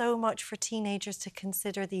 There is so much for teenagers to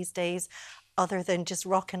consider these days, other than just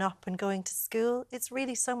rocking up and going to school. It's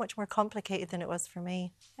really so much more complicated than it was for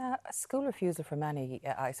me. School refusal for many,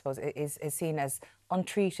 I suppose, is seen as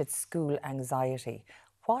untreated school anxiety.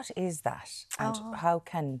 What is that, and how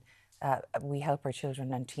can we help our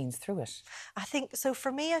children and teens through it? I think, so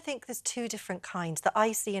for me, I think there's two different kinds that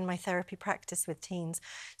I see in my therapy practice with teens.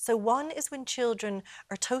 So one is when children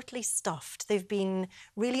are totally stuffed. They've been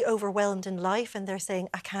really overwhelmed in life and they're saying,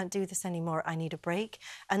 I can't do this anymore, I need a break.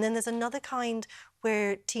 And then there's another kind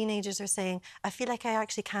where teenagers are saying, I feel like I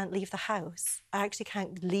actually can't leave the house. I actually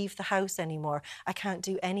can't leave the house anymore. I can't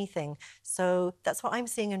do anything. So that's what I'm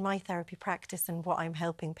seeing in my therapy practice and what I'm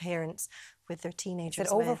helping parents with their teenagers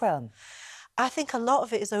Is it overwhelm? I think a lot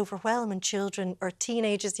of it is overwhelm, and children or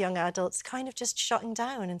teenagers, young adults, kind of just shutting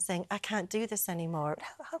down and saying, I can't do this anymore.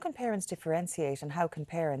 How can parents differentiate, and how can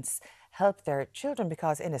parents help their children?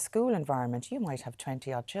 Because in a school environment, you might have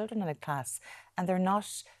 20-odd children in a class and they're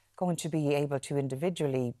not going to be able to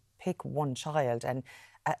individually pick one child and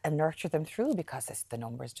nurture them through, because the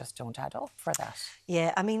numbers just don't add up for that.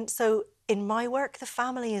 Yeah, I mean, so in my work, the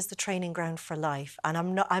family is the training ground for life. And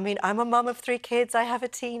I'm a mum of 3 kids, I have a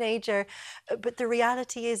teenager, but the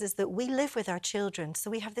reality is that we live with our children.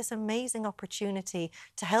 So we have this amazing opportunity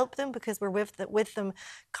to help them, because we're with them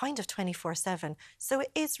kind of 24/7. So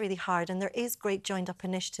it is really hard, and there is great joined up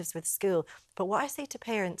initiatives with school. But what I say to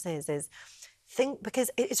parents is think, because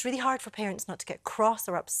it's really hard for parents not to get cross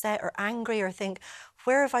or upset or angry or think,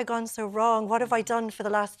 where have I gone so wrong? What have I done for the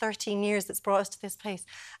last 13 years that's brought us to this place?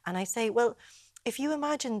 And I say, well, if you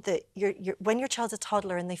imagine that when your child's a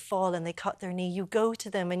toddler and they fall and they cut their knee, you go to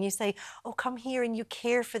them and you say, oh, come here, and you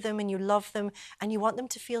care for them and you love them and you want them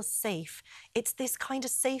to feel safe. It's this kind of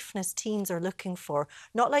safeness teens are looking for.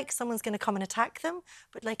 Not like someone's going to come and attack them,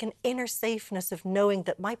 but like an inner safeness of knowing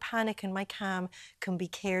that my panic and my calm can be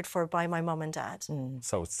cared for by my mum and dad.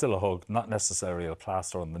 So it's still a hug, not necessarily a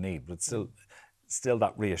plaster on the knee, but it's still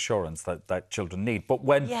that reassurance that children need. But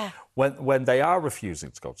when they are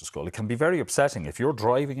refusing to go to school, it can be very upsetting. If you're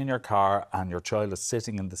driving in your car and your child is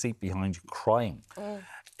sitting in the seat behind you crying,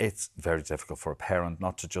 it's very difficult for a parent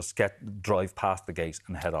not to just drive past the gate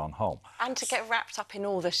and head on home. And to get wrapped up in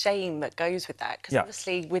all the shame that goes with that, because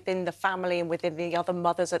obviously within the family and within the other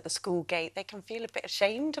mothers at the school gate, they can feel a bit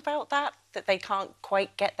ashamed about that they can't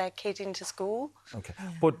quite get their kid into school. Okay,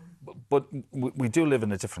 but we do live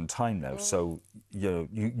in a different time now, so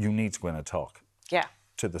you need to go in and talk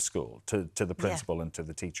to the school, to the principal and to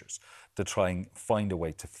the teachers, to try and find a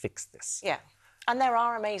way to fix this. Yeah. And there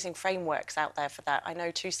are amazing frameworks out there for that. I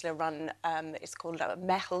know Tusla run, it's called a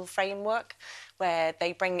MEHL framework, where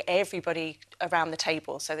they bring everybody around the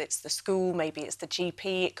table. So it's the school, maybe it's the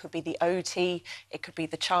GP, it could be the OT, it could be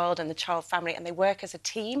the child and the child family, and they work as a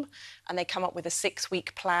team and they come up with a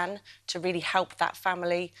 6-week plan to really help that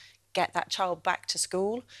family get that child back to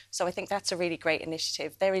school. So I think that's a really great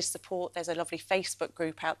initiative. There is support. There's a lovely Facebook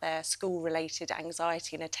group out there, school-related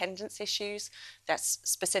anxiety and attendance issues. That's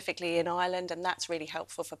specifically in Ireland, and that's really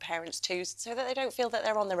helpful for parents too, so that they don't feel that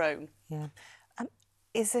they're on their own. Yeah.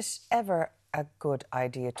 Is it ever a good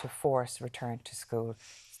idea to force return to school?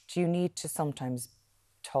 Do you need to sometimes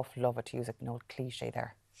tough love it, to use an old cliche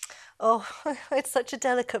there? Oh, it's such a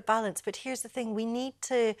delicate balance. But here's the thing,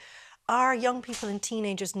 our young people and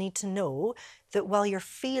teenagers need to know that while you're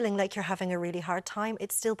feeling like you're having a really hard time,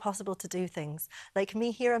 it's still possible to do things. Like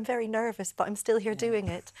me here, I'm very nervous, but I'm still here doing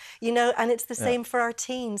it. You know, and it's the same for our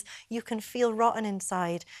teens. You can feel rotten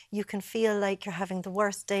inside. You can feel like you're having the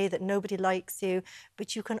worst day, that nobody likes you,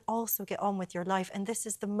 but you can also get on with your life. And this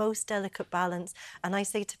is the most delicate balance. And I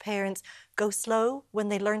say to parents, go slow when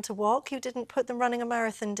they learn to walk. You didn't put them running a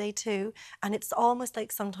marathon day 2. And it's almost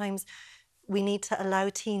like sometimes we need to allow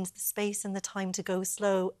teens the space and the time to go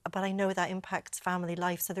slow, but I know that impacts family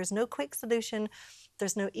life. So there's no quick solution,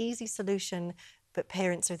 there's no easy solution, but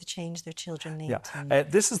parents are the change their children need.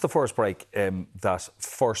 This is the first break that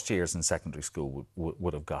first years in secondary school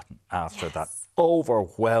would have gotten after that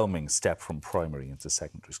overwhelming step from primary into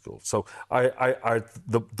secondary school. So are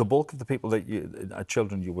the bulk of the people that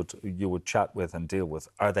children you would chat with and deal with,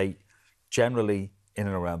 are they generally in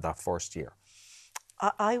and around that first year?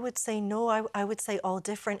 I would say no. I would say all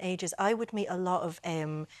different ages. I would meet a lot of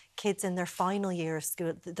kids in their final year of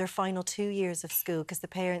school, their final 2 years of school, because the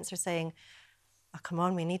parents are saying, oh, come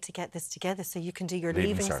on, we need to get this together so you can do your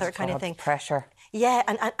leaving cert kind of thing. Pressure. Yeah,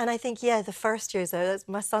 and I think, the first years,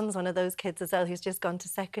 my son's one of those kids as well who's just gone to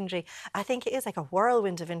secondary. I think it is like a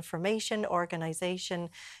whirlwind of information, organisation,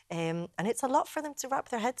 and it's a lot for them to wrap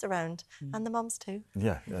their heads around, and the mums too.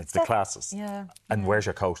 Yeah, it's the classes. Yeah. And where's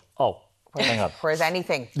your coat? Oh. Hang on. Where's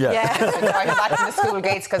anything? Yeah. Driving back to the school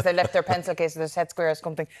gates because they left their pencil case or their set square or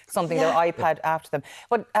something, their iPad after them.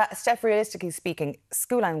 But Steph, realistically speaking,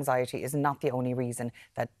 school anxiety is not the only reason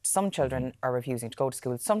that some children are refusing to go to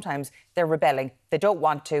school. Sometimes they're rebelling, they don't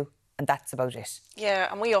want to, and that's about it. Yeah,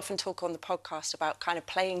 and we often talk on the podcast about kind of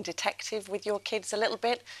playing detective with your kids a little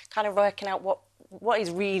bit, kind of working out what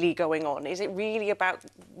is really going on. Is it really about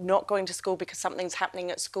not going to school because something's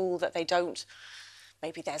happening at school that they don't...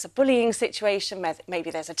 Maybe there's a bullying situation, maybe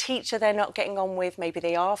there's a teacher they're not getting on with, maybe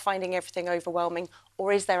they are finding everything overwhelming,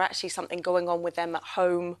 or is there actually something going on with them at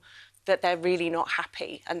home that they're really not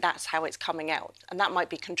happy, and that's how it's coming out. And that might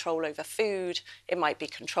be control over food, it might be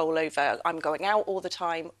control over I'm going out all the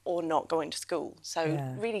time or not going to school. So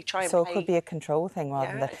really try and So it could be a control thing rather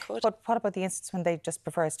than that. It could. But what about the instance when they just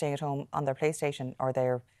prefer staying at home on their PlayStation or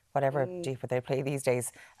their whatever what they play these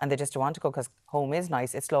days, and they just don't want to go because home is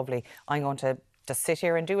nice, it's lovely. I'm going to just sit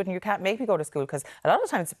here and do it, and you can't make me go to school. Because a lot of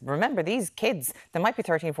times, remember, these kids, they might be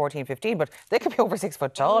 13, 14, 15, but they could be over 6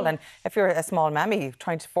 foot tall. And if you're a small mammy,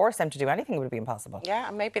 trying to force them to do anything would be impossible. Yeah,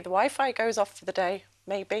 and maybe the Wi-Fi goes off for the day.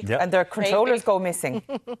 Maybe. Yep. And their controllers go missing.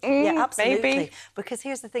 Yeah, absolutely. Maybe. Because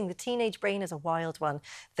here's the thing, the teenage brain is a wild one,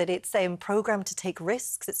 that it's programmed to take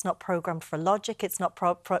risks. It's not programmed for logic. It's not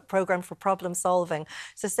programmed for problem solving.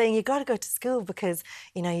 So saying you got to go to school because,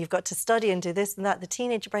 you know, you've got to study and do this and that, the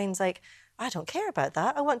teenage brain's like, I don't care about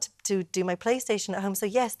that. I want to do my PlayStation at home. So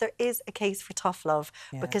yes, there is a case for tough love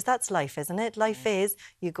because that's life, isn't it? Life is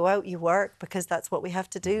you go out, you work because that's what we have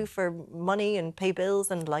to do for money and pay bills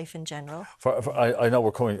and life in general. I know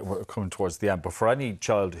we're coming towards the end, but for any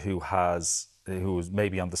child who is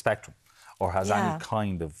maybe on the spectrum or has any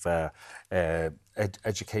kind of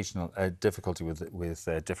educational difficulty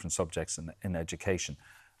with different subjects in education,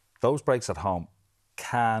 those breaks at home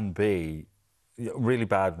can be really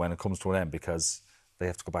bad when it comes to an end because they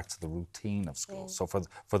have to go back to the routine of school. So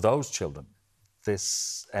for those children,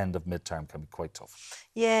 this end of midterm can be quite tough.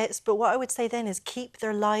 Yes, but what I would say then is keep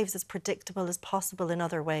their lives as predictable as possible in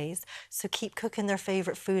other ways. So keep cooking their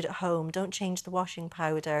favourite food at home. Don't change the washing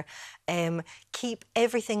powder. Keep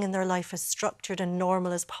everything in their life as structured and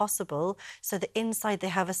normal as possible so that inside they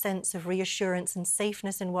have a sense of reassurance and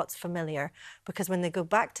safeness in what's familiar. Because when they go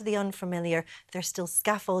back to the unfamiliar, they're still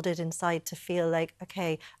scaffolded inside to feel like,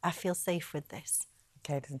 okay, I feel safe with this.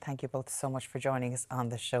 Okay, and thank you both so much for joining us on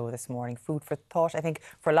the show this morning. Food for thought, I think,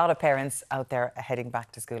 for a lot of parents out there heading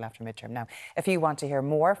back to school after midterm. Now, if you want to hear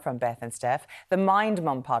more from Beth and Steph, the Mind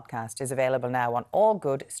Mum podcast is available now on all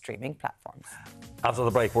good streaming platforms. After the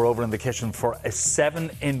break, we're over in the kitchen for a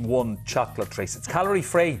 7-in-1 chocolate trace. It's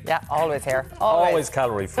calorie-free. Yeah, always here. Always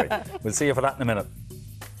calorie-free. We'll see you for that in a minute.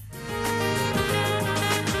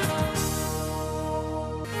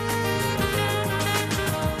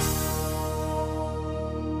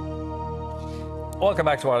 Welcome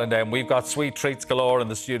back to Ireland Down. We've got sweet treats galore in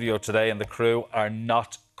the studio today and the crew are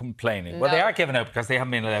not complaining. Well, they are giving out because they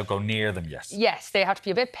haven't been allowed to go near them yet. Yes, they have to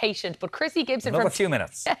be a bit patient, but Chrissy Gibson Another few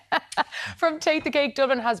minutes. from Take the Cake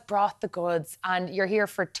Dublin has brought the goods and you're here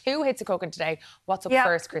for 2 hits of cooking today. What's up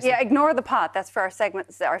first, Chrissy? Yeah, ignore the pot. That's for our second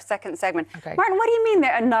segment. Okay. Martin, what do you mean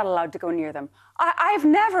they're not allowed to go near them? I've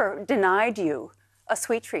never denied you a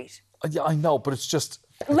sweet treat. Yeah, I know, but it's just...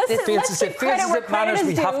 Listen, it feels as if manners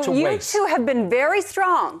we have to wait. You two have been very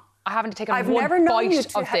strong. I haven't taken I've one never known bite you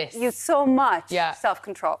to of this. You so much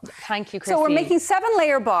self-control. Thank you, Chrissy. So we're making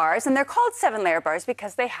 7-layer bars, and they're called 7-layer bars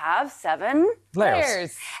because they have 7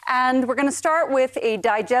 layers. And we're going to start with a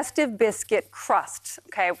digestive biscuit crust.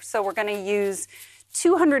 Okay, so we're going to use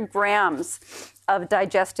 200 grams of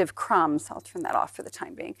digestive crumbs. I'll turn that off for the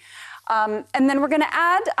time being. And then we're going to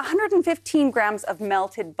add 115 grams of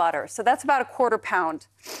melted butter. So that's about a 1/4 pound.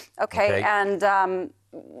 Okay. And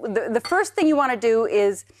the first thing you want to do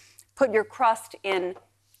is put your crust in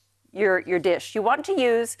your dish. You want to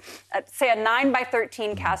use, say, a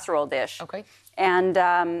 9x13 casserole dish. Okay. And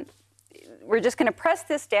we're just going to press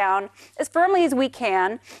this down as firmly as we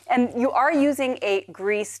can. And you are using a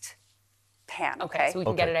greased pan. Okay, so we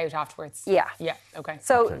can get it out afterwards. Yeah. Yeah, okay.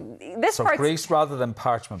 So this part's... grease rather than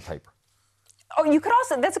parchment paper. Oh, you could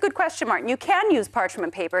also, that's a good question, Martin. You can use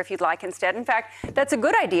parchment paper if you'd like instead. In fact, that's a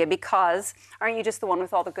good idea because, aren't you just the one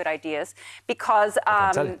with all the good ideas? Because...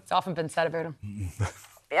 it's often been said about him.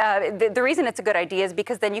 The reason it's a good idea is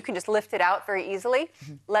because then you can just lift it out very easily,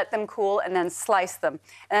 let them cool, and then slice them.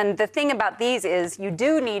 And the thing about these is you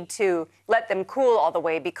do need to let them cool all the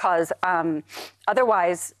way because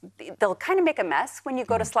otherwise they'll kind of make a mess when you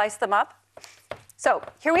go to slice them up. So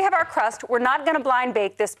here we have our crust. We're not going to blind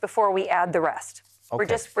bake this before we add the rest. Okay.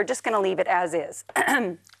 We're just going to leave it as is.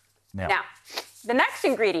 Now, the next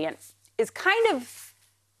ingredient is kind of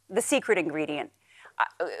the secret ingredient.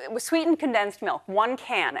 Sweetened condensed milk, 1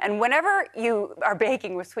 can. And whenever you are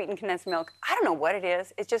baking with sweetened condensed milk, I don't know what it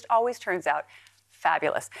is. It just always turns out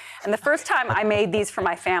fabulous. And the first time I made these for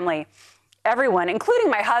my family, everyone, including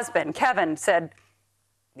my husband, Kevin, said,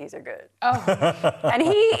 "These are good." Oh. And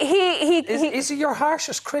Is he your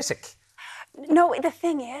harshest critic? No, the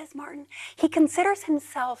thing is, Martin, he considers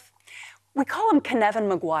himself, we call him Kennevin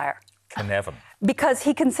McGuire. Kennevin. Because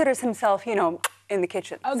he considers himself, you know, in the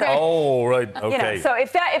kitchen. Okay. So, oh, right, okay. you know, so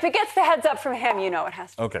if it gets the heads up from him, you know it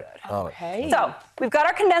has to be good. Okay. So we've got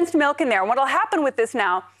our condensed milk in there. And what'll happen with this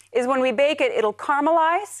now is when we bake it, it'll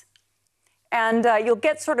caramelize, and you'll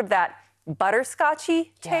get sort of that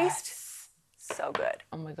butterscotchy taste. So good.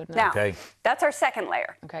 Oh my goodness. Now, that's our second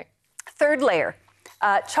layer. Okay. Third layer,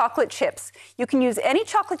 chocolate chips. You can use any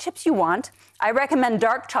chocolate chips you want. I recommend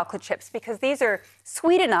dark chocolate chips because these are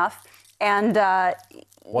sweet enough And,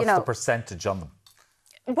 What's the percentage on them?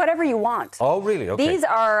 whatever you want. Oh, really? Okay. These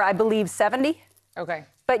are, I believe, 70. Okay.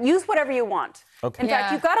 But use whatever you want. Okay. In fact,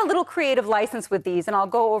 Yeah. you've got a little creative license with these, and I'll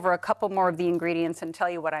go over a couple more of the ingredients and tell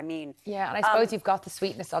you what I mean. Yeah, and I suppose you've got the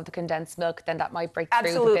sweetness of the condensed milk, then that might break through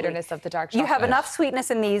Absolutely. the bitterness of the dark chocolate. You have enough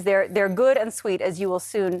sweetness in these. They're good and sweet, as you will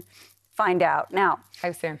soon find out. Now,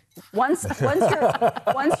 How soon? once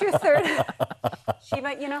you're third,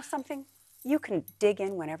 Síomha, you know something? You can dig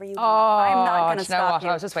in whenever you want. I'm not going to do you know stop what? you.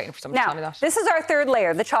 I was just waiting for someone to tell me Now, that. this is our third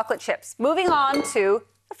layer, the chocolate chips. Moving on to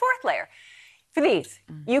the fourth layer. For these,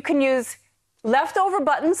 you can use leftover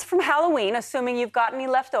buttons from Halloween, assuming you've got any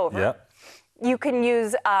left over. Yeah. You can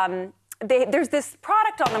use, there's this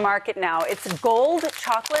product on the market now. It's gold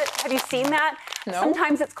chocolate. Have you seen that? No.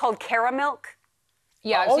 Sometimes it's called Caramilk.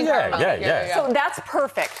 Yeah, I've Oh, seen yeah, caramel. yeah. So that's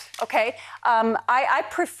perfect, okay? I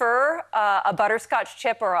prefer a butterscotch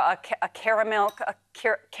chip or a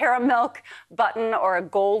caramilk button or a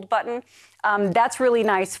gold button. That's really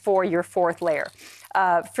nice for your fourth layer.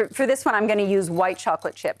 For this one, I'm going to use white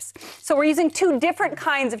chocolate chips. So we're using two different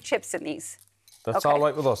kinds of chips in these. That's Okay. all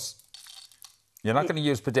right with us. You're not going to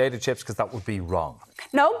use potato chips because that would be wrong.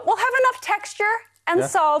 No, we'll have enough texture and Yeah.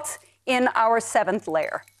 salt in our seventh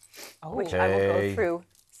layer, which I will go Okay. through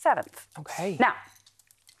seventh. Okay. Now,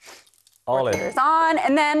 All in. layers on,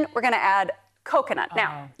 and then we're going to add coconut.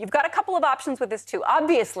 Now, you've got a couple of options with this too.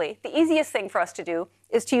 Obviously, the easiest thing for us to do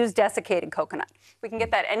is to use desiccated coconut. We can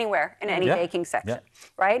get that anywhere in any Yeah. baking section, Yeah.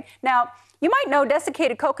 right? Now, you might know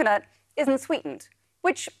desiccated coconut isn't sweetened,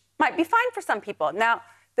 which might be fine for some people. Now,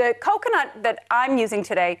 the coconut that I'm using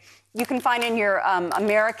today, you can find in your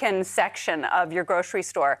American section of your grocery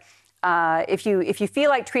store. If you feel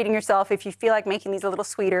like treating yourself, if you feel like making these a little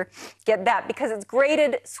sweeter, get that because it's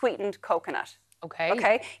grated sweetened coconut. Okay.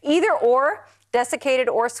 Okay. Either or, desiccated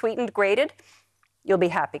or sweetened grated, you'll be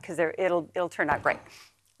happy because it'll turn out great.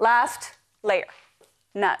 Last layer,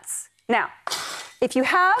 nuts. Now, if you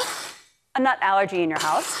have a nut allergy in your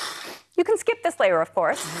house, you can skip this layer, of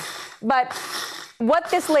course. But what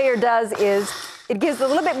this layer does is it gives a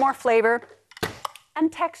little bit more flavor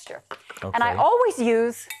and texture. And I Okay. always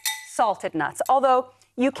use salted nuts, although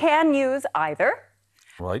you can use either.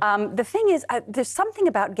 Right. The thing is, there's something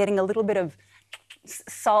about getting a little bit of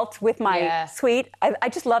salt with my Yeah. sweet. I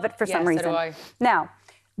just love it for some Yeah, so reason. do I. Now,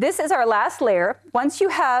 this is our last layer. Once you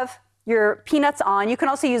have your peanuts on, you can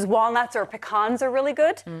also use walnuts or pecans are really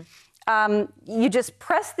good. You just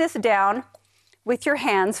press this down with your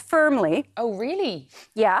hands firmly. Oh, really?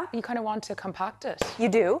 Yeah, You kind of want to compact it. you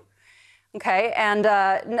do. Okay, and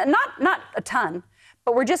not a ton,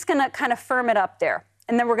 but we're just gonna kind of firm it up there.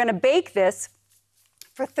 And then we're gonna bake this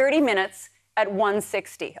for 30 minutes at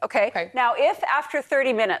 160, okay? Now, if after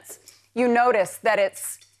 30 minutes you notice that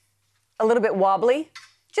it's a little bit wobbly,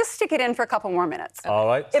 just stick it in for a couple more minutes. All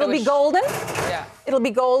right. It'll be golden. Yeah. It'll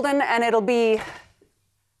be golden and it'll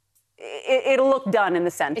look done in the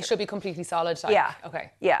center. It should be completely solid. Like. Yeah.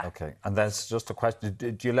 Okay. Yeah. Okay. And then it's just a question.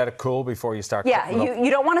 Do you let it cool before you start Yeah, cutting it up? you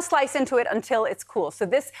don't want to slice into it until it's cool. So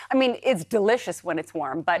this, I mean, it's delicious when it's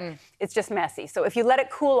warm, but it's just messy. So if you let it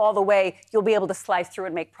cool all the way, you'll be able to slice through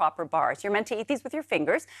and make proper bars. You're meant to eat these with your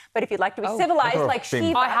fingers, but if you'd like to be civilized Look at her like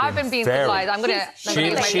being- Síomha, I have been being Very. civilized. I'm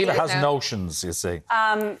gonna. Sheila has notions, you see.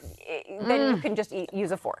 then you can just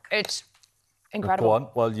use a fork. It's incredible. Go on.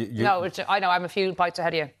 Well, you No, I know. I'm a few bites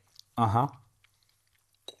ahead of you. Uh-huh.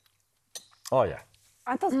 Oh, yeah.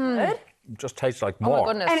 Aren't those good? It just tastes like Oh more. my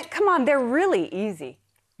goodness. And come on, they're really easy.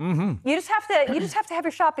 You just have to have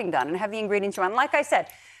your shopping done and have the ingredients you want. Like I said,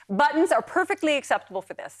 buttons are perfectly acceptable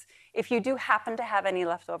for this. If you do happen to have any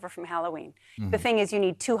left over from Halloween, the thing is you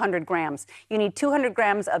need 200 grams. You need 200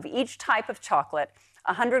 grams of each type of chocolate,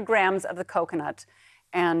 100 grams of the coconut,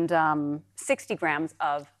 and 60 grams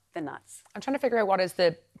of the nuts. I'm trying to figure out what is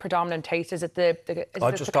the predominant taste. Is it the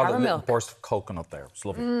I just got a little caramel? burst of coconut there. It's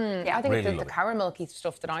lovely. Yeah, I think Really it's the caramel-y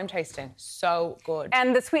stuff that I'm tasting. So good.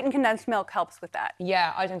 And the sweetened condensed milk helps with that.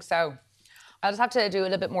 Yeah, I think so. I'll just have to do a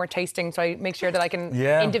little bit more tasting so I make sure that I can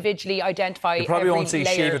Yeah. individually identify You probably every won't see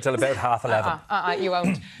layer. Síomha till about 11:30. You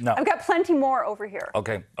won't. No. I've got plenty more over here.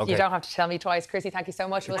 Okay. You don't have to tell me twice. Chrissy, thank you so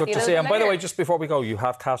much. We'll Good see you to a see you. little And bit by the way, later. just before we go, you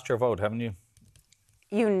have cast your vote, haven't you?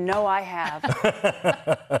 You know I have.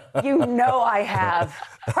 You know I have.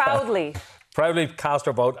 Proudly. Proudly cast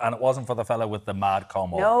her vote, and it wasn't for the fella with the mad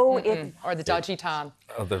comb over. No, it. Or the dodgy tan.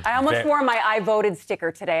 Oh, I almost wore my I voted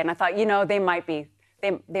sticker today, and I thought, they might be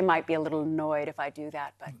they might be a little annoyed if I do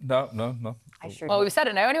that, but No. I sure Well, do. we've said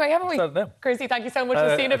it now anyway, haven't we? Said it now. Chrissy, thank you so much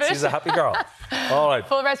for seeing a bit. She's a happy girl. All right.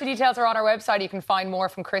 Full recipe details are on our website. You can find more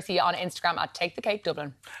from Chrissy on Instagram at Take the Cake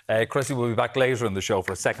Dublin. Chrissy will be back later in the show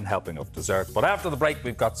for a second helping of dessert. But after the break,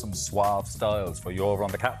 we've got some suave styles for you over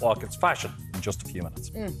on the catwalk. It's fashion in just a few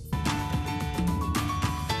minutes.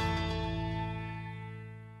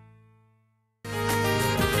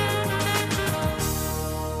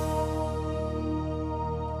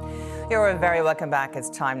 You're very welcome back. It's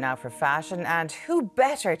time now for fashion, and who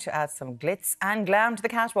better to add some glitz and glam to the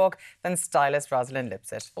catwalk than stylist Rosalind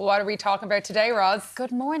Lipsett. What are we talking about today, Roz?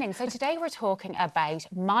 Good morning. So today we're talking about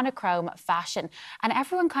monochrome fashion, and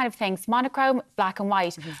everyone kind of thinks monochrome, black and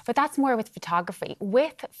white, but that's more with photography.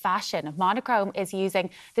 With fashion, monochrome is using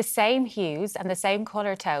the same hues and the same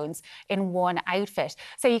colour tones in one outfit.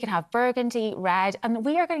 So you can have burgundy, red, and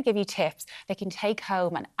we are going to give you tips that you can take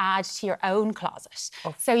home and add to your own closet.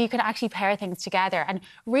 So you can actually pair things together and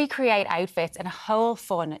recreate outfits in a whole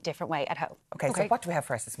fun, different way at home. Okay, so what do we have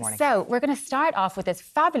for us this morning? So we're going to start off with this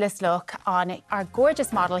fabulous look on our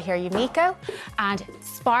gorgeous model here, Yumiko, and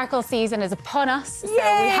sparkle season is upon us, so we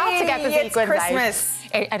have to get the Yay, sequins it's Christmas.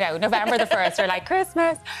 out. I know, November the 1st, we're like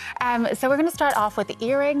Christmas. So we're going to start off with the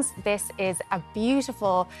earrings. This is a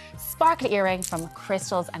beautiful sparkly earring from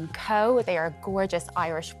Crystals & Co. They are a gorgeous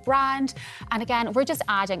Irish brand. And again, we're just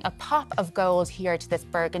adding a pop of gold here to this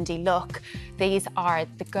burgundy look. These are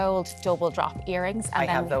the gold double drop earrings. And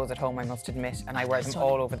I have those at home, I must admit, and I wear them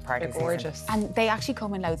all over the party season. Gorgeous. And they actually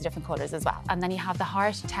come in loads of different colours as well. And then you have the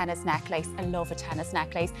heart tennis necklace. I love a tennis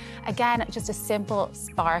necklace. Again, just a simple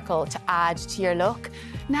sparkle to add to your look.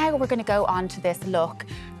 Now we're going to go on to this look.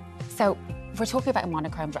 So we're talking about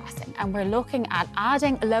monochrome dressing, and we're looking at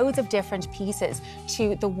adding loads of different pieces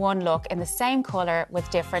to the one look in the same colour with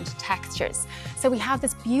different textures. So we have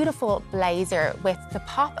this beautiful blazer with the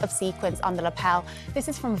pop of sequins on the lapel. This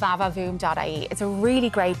is from vavavoom.ie. It's a really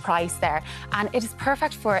great price there, and it is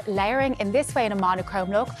perfect for layering in this way in a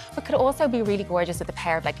monochrome look, but could also be really gorgeous with a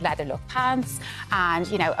pair of like leather look pants and,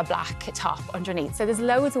 you know, a black top underneath. So there's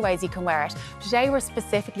loads of ways you can wear it. Today we're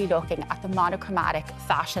specifically looking at the monochromatic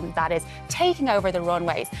fashion that is taking over the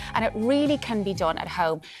runways, and it really can be done at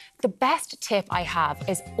home. The best tip I have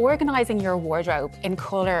is organising your wardrobe in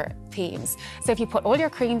colour themes. So if you put all your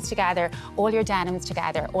creams together, all your denims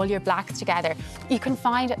together, all your blacks together, you can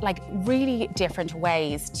find like really different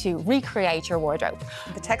ways to recreate your wardrobe.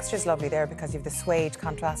 The texture's lovely there because you have the suede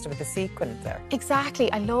contrasted with the sequin there.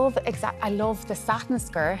 Exactly. I love the satin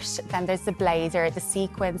skirt, then there's the blazer, the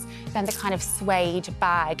sequins, then the kind of suede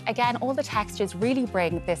bag. Again, all the textures really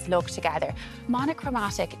bring this look together.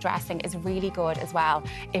 Monochromatic dressing is really good as well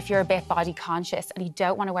if you're a bit body conscious and you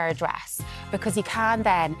don't want to wear a dress, because you can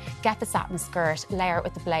then get the satin skirt, layer it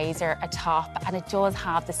with the blazer, a top, and it does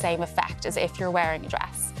have the same effect as if you're wearing a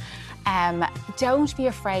dress. Don't be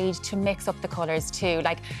afraid to mix up the colours too,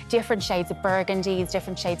 like different shades of burgundies,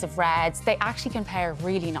 different shades of reds. They actually can pair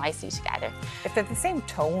really nicely together. If they're the same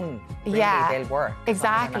tone, really, they'll work.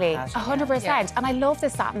 Exactly, 100%. Yeah. And I love the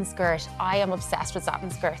satin skirt. I am obsessed with satin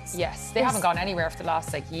skirts. Yes, they haven't gone anywhere for the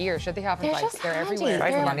last like year, should they? Haven't They're like just they're handy. everywhere. I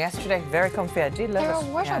tried them on yesterday, very comfy. I did love They're it.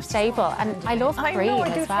 a wardrobe staple, and I love cream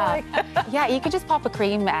I do as well. try. Yeah, you could just pop a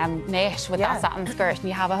cream knit with that satin skirt and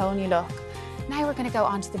you have a whole new look. Now we're going to go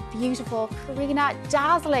on to the beautiful Karina,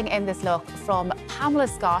 dazzling in this look from Pamela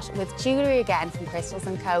Scott with jewellery again from Crystals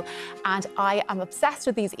 & Co. And I am obsessed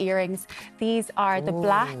with these earrings. These are the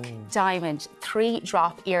black diamond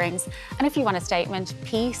 3-drop earrings. And if you want a statement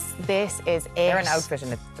piece, this is it. They're an outfit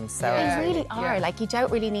in it themselves. They really are. Like, you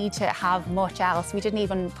don't really need to have much else. We didn't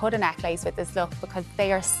even put a necklace with this look because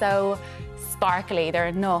they are so sparkly. They're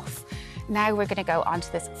enough. Now we're going to go on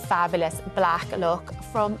to this fabulous black look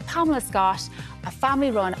from Pamela Scott, a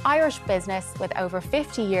family-run Irish business with over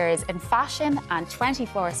 50 years in fashion and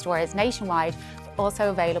 24 stores nationwide,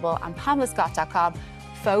 also available on pamelascott.com.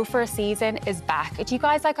 Faux fur season is back. Do you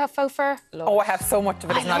guys like our faux fur? Oh, I have so much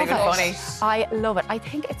of it, it's not even funny. I love it. I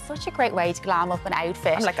think it's such a great way to glam up an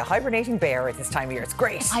outfit. I'm like a hibernating bear at this time of year. It's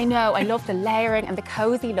great. I know. I love the layering and the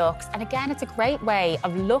cosy looks. And again, it's a great way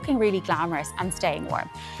of looking really glamorous and staying warm.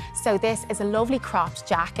 So this is a lovely cropped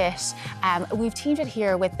jacket. We've teamed it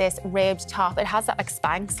here with this ribbed top. It has that like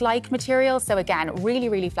Spanx-like material. So again, really,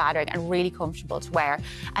 really flattering and really comfortable to wear.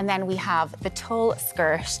 And then we have the tulle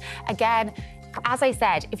skirt. Again, as I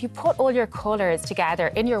said, if you put all your colours together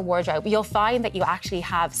in your wardrobe, you'll find that you actually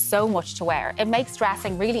have so much to wear. It makes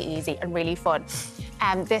dressing really easy and really fun.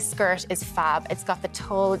 This skirt is fab. It's got the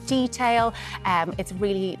tulle detail. It's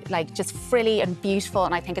really like just frilly and beautiful,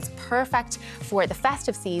 and I think it's perfect for the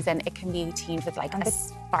festive season. It can be teamed with like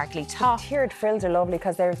sparkly top. Tiered frills are lovely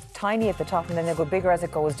because they're tiny at the top and then they go bigger as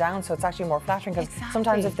it goes down, so it's actually more flattering because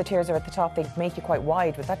sometimes if the tiers are at the top, they make you quite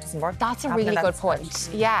wide, but that doesn't work. That's a really good point.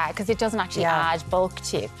 Yeah, because it doesn't actually add bulk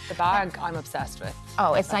to you. The bag I'm obsessed with.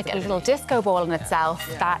 Oh, it's like a little disco ball in itself.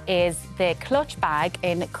 Yeah. That is the clutch bag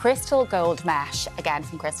in crystal gold mesh, again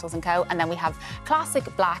from Crystals & Co. And then we have classic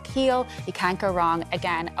black heel. You can't go wrong.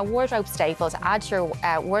 Again, a wardrobe staple to add to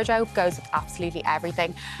your wardrobe, goes with absolutely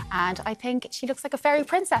everything. And I think she looks like a fairy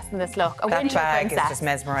princess in this look. That bag is just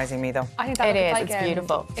mesmerising me, though. I think that is. Like, it's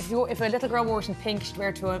beautiful. If a little girl wore it in pink, she'd wear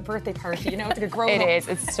it to a birthday party. You know, it's like a grown up. It is.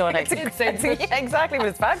 It's stunning. Yeah, exactly, but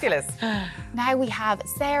it's fabulous. Now we have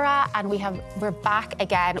Sarah, and we're back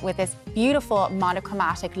again with this beautiful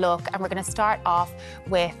monochromatic look, and we're going to start off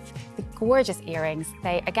with the gorgeous earrings.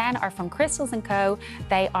 They again are from Crystals & Co.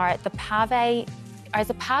 They are the pave. Is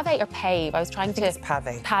it pave or pave? I was trying to... It's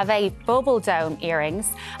pave. Pave bubble dome earrings,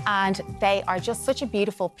 and they are just such a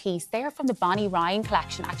beautiful piece. They are from the Bonnie Ryan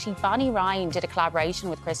collection. Actually, Bonnie Ryan did a collaboration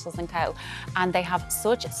with Crystals & Co. and they have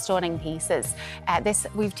such stunning pieces.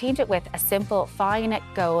 We've teamed it with a simple fine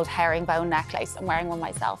gold herringbone necklace. I'm wearing one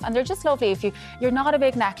myself, and they're just lovely if you're not a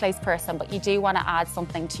big necklace person, but you do want to add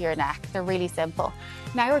something to your neck. They're really simple.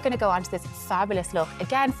 Now we're going to go on to this fabulous look,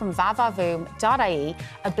 again from vavavoom.ie,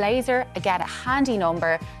 a blazer, again a handy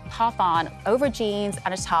number, pop on over jeans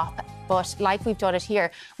and a top. But like we've done it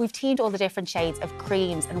here, we've teamed all the different shades of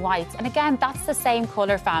creams and whites. And again, that's the same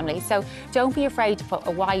colour family. So don't be afraid to put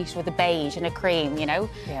a white with a beige and a cream, you know?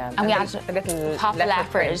 Yeah. And we add a little pop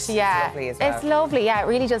leopard. Yeah. Lovely as well. It's lovely, yeah. It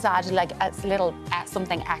really does add like a little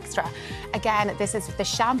something extra. Again, this is the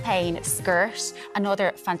champagne skirt,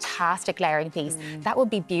 another fantastic layering piece. That would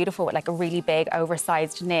be beautiful with like a really big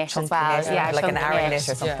oversized knit as well. Knit, yeah, like an arrow knit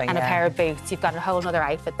or something. And a pair of boots. You've got a whole other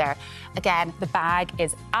outfit there. Again, the bag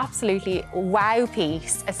is absolutely wow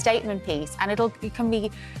piece, a statement piece, and it can be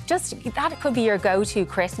just that could be your go-to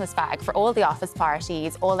Christmas bag for all the office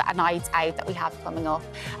parties, all the nights out that we have coming up,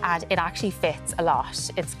 and it actually fits a lot.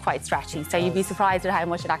 It's quite stretchy, so you'd be surprised at how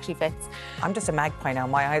much it actually fits. I'm just a magpie now.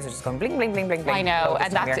 My eyes are just going bling, bling, bling, bling, bling. I know,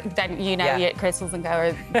 and then you know Crystals & Co.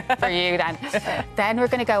 are for you then. Then we're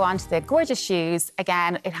going to go on to the gorgeous shoes.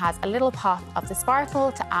 Again, it has a little pop of the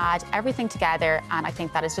sparkle to add everything together, and I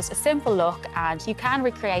think that is just a simple look, and you can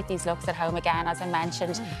recreate these looks at home again, as I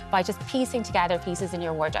mentioned, by just piecing together pieces in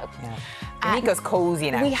your wardrobe. Yeah. Nico's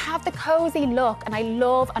cosy now. We have the cozy look, and I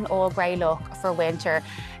love an all grey look for winter.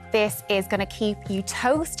 This is going to keep you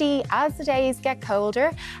toasty as the days get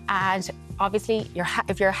colder, and obviously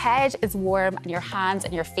if your head is warm and your hands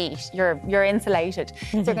and your feet, you're insulated.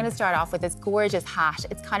 So you're going to start off with this gorgeous hat.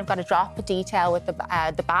 It's kind of got a drop of detail with the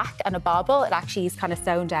back and a bobble. It actually is kind of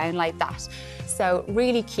sewn down like that. So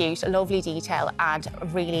really cute, a lovely detail, and a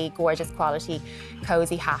really gorgeous quality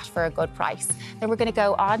cozy hat for a good price. Then we're going to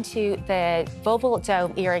go on to the bubble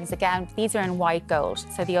dome earrings. Again, these are in white gold,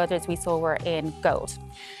 so the others we saw were in gold.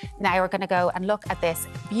 Now we're going to go and look at this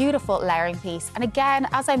beautiful layering piece. And again,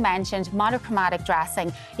 as I mentioned, monochromatic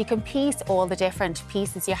dressing. You can piece all the different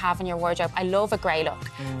pieces you have in your wardrobe. I love a grey look.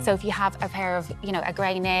 So if you have a pair of, a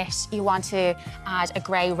grey knit, you want to add a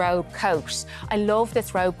grey robe coat. I love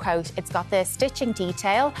this robe coat. It's got the stitching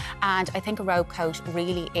detail, and I think a robe coat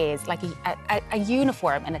really is like a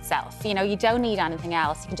uniform in itself. You don't need anything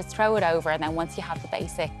else. You can just throw it over, and then once you have the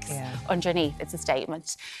basics underneath, it's a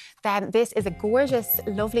statement. Then this is a gorgeous,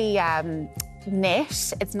 lovely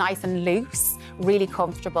knit. It's nice and loose, really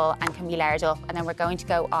comfortable, and can be layered up. And then we're going to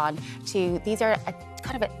go on to, these are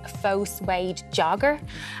kind of a faux suede jogger,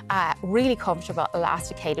 really comfortable,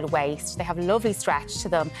 elasticated waist. They have lovely stretch to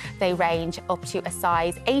them. They range up to a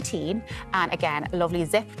size 18, and again, a lovely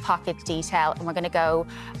zip pocket detail. And we're going to go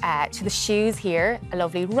to the shoes here. A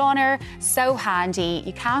lovely runner, so handy,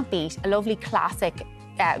 you can't beat. A lovely classic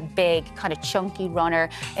big, kind of chunky runner.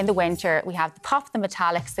 In the winter, we have the pop the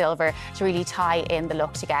metallic silver to really tie in the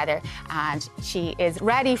look together. And she is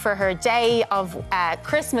ready for her day of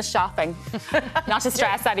Christmas shopping. Not to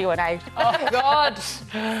stress anyone out. Oh, God.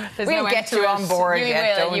 We'll get you on board.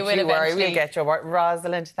 Don't you worry. Eventually. We'll get you on board.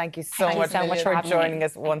 Rosalind, thank you so much for joining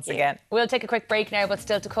us once again. We'll take a quick break now, but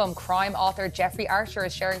still to come, crime author Jeffrey Archer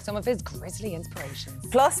is sharing some of his grisly inspirations.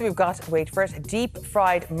 Plus, we've got, wait for it,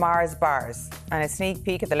 deep-fried Mars bars and a sneak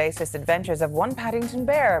peek at the latest adventures of one Paddington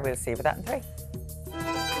bear. We'll see you with that in 3.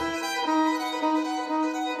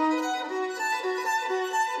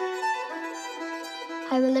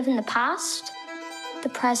 I will live in the past, the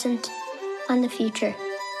present, and the future.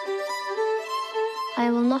 I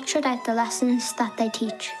will not shut out the lessons that they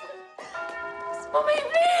teach. Mummy,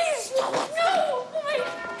 please! No! Mummy,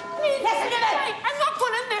 please! Listen to me! I'm not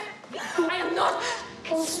going in there! I am not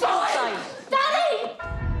inside! Daddy!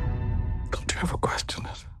 ever question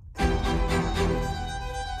it?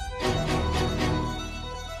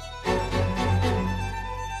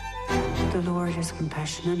 The Lord is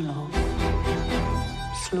compassion and love,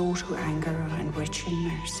 slow to anger and rich in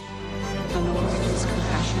mercy. The Lord is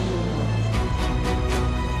compassion and love.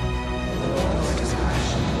 The Lord is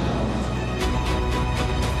compassion and love.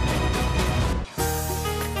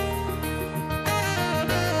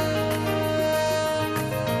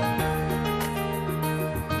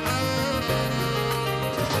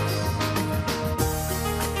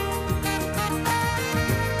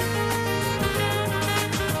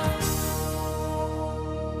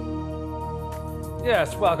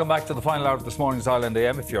 Yes, welcome back to the final hour of this morning's Ireland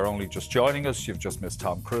AM. If you're only just joining us, you've just missed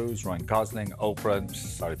Tom Cruise, Ryan Gosling, Oprah, and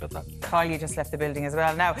sorry about that. Kyle, you just left the building as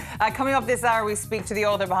well. Now, coming up this hour, we speak to the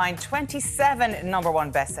author behind 27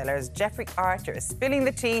 #1 bestsellers. Jeffrey Archer is spilling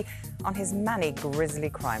the tea on his many grisly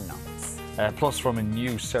crime novels. Plus, from a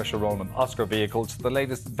new Saoirse Ronan Oscar vehicle to the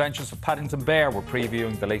latest adventures of Paddington Bear, we're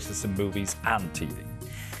previewing the latest in movies and TV.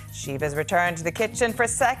 Shiva's returned to the kitchen for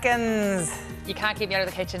seconds. You can't keep me out of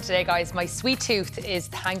the kitchen today, guys. My sweet tooth is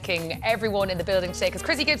thanking everyone in the building today because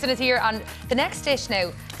Chrissy Gibson is here. And the next dish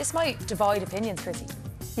now, this might divide opinions, Chrissy.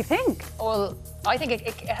 You think? Well, I think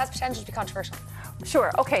it has potential to be controversial.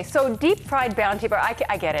 Sure. Okay. So deep fried bounty bar.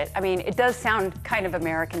 I get it. I mean, it does sound kind of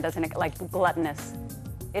American, doesn't it? Like gluttonous.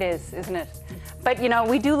 It is, isn't it? But you know,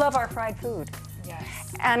 we do love our fried food.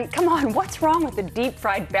 Yes. And come on, what's wrong with the deep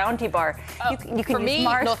fried bounty bar? Oh, you can for use me,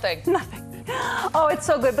 Mars. nothing. Nothing. Oh, it's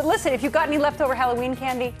so good. But listen, if you've got any leftover Halloween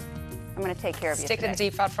candy, I'm going to take care of you. Stick it in the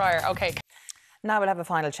deep fat fryer. Okay. Now we'll have a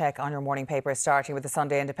final check on your morning paper, starting with the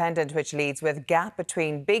Sunday Independent, which leads with gap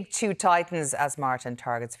between big two titans as Martin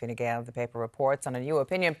targets Fine Gael. The paper reports on a new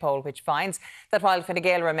opinion poll which finds that while Fine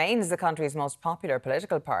Gael remains the country's most popular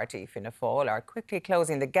political party, Fianna Fáil are quickly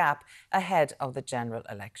closing the gap ahead of the general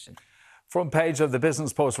election. Front page of the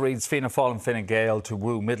Business Post reads Fianna Fáil and Fine Gael to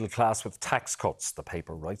woo middle class with tax cuts. The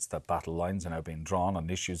paper writes that battle lines are now being drawn on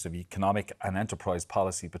issues of economic and enterprise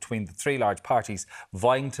policy between the three large parties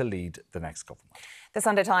vying to lead the next government. The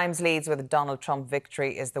Sunday Times leads with a Donald Trump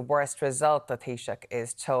victory is the worst result, the Taoiseach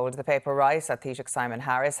is told. The paper writes that Taoiseach Simon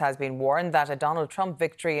Harris has been warned that a Donald Trump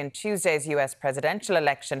victory in Tuesday's US presidential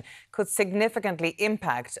election could significantly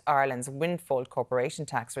impact Ireland's windfall corporation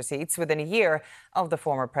tax receipts within a year of the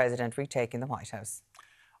former president retaking the White House.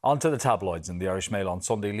 On to the tabloids, and the Irish Mail on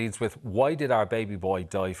Sunday leads with why did our baby boy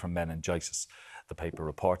die from meningitis? The paper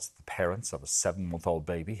reports that the parents of a 7-month-old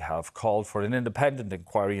baby have called for an independent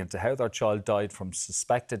inquiry into how their child died from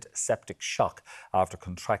suspected septic shock after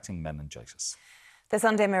contracting meningitis. The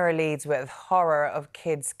Sunday Mirror leads with horror of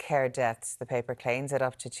kids' care deaths. The paper claims that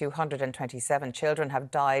up to 227 children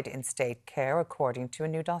have died in state care, according to a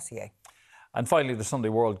new dossier. And finally, the Sunday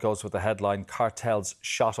World goes with the headline, Cartel's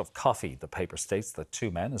Shot of Coffee. The paper states that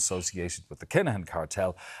two men associated with the Kinahan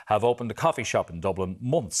cartel have opened a coffee shop in Dublin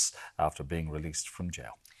months after being released from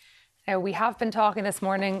jail. Now, we have been talking this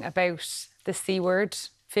morning about the C word,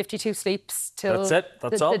 52 sleeps till That's it.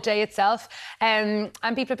 That's all. The day itself. And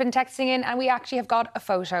people have been texting in, and we actually have got a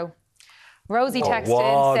photo. Rosie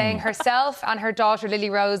texted in saying herself and her daughter Lily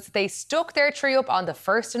Rose, they stuck their tree up on the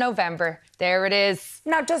 1st of November. There it is.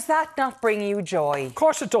 Now, does that not bring you joy? Of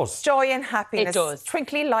course it does. Joy and happiness. It does.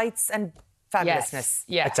 Twinkly lights and fabulousness. Yes.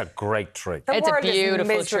 Yeah. It's a great tree. The It's a world beautiful is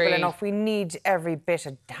miserable tree. enough. We need every bit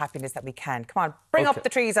of happiness that we can. Come on, bring Okay. up the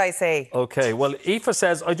trees, I say. OK, well, Aoife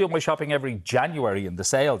says, I do my shopping every January in the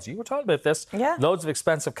sales. You were talking about this. Yeah. Loads of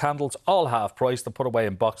expensive candles, all half price. They're put away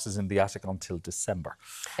in boxes in the attic until December.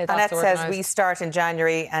 Annette says we start in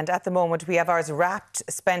January, and at the moment we have ours wrapped,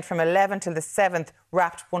 spent from 11 till the 7th,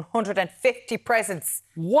 wrapped 150 presents.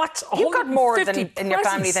 What? You've got more than 150 in your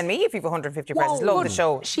family presents? than me if you've 150 presents. Love the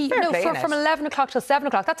show. Fair play, Annette. From 11 o'clock till 7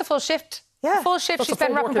 o'clock. That's a full shift. Yeah. A full shift. That's She a spent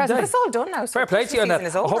full wrapping working day. presents. It's all done now. So Fair play to you, Annette.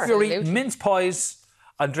 Christmas I season is hope over. you're eating mince pies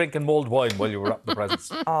and drinking mulled wine while you were wrapping the presents.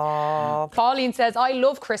 Pauline says, I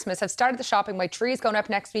love Christmas. I've started the shopping. My tree is going up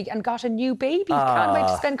next week and got a new baby. Can't wait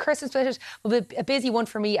to spend Christmas with it. Will be a busy one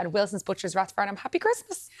for me at Wilson's Butchers, Rathfarnham. Happy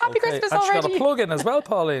Christmas. Happy Christmas and she already. got a plug in as well,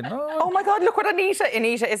 Pauline. Oh my God, look what Anita.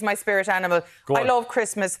 Anita is my spirit animal. I love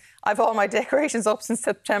Christmas. I've all my decorations up since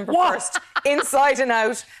September 1st. Inside and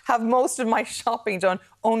out. Have most of my shopping done.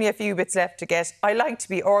 Only a few bits left to get. I like to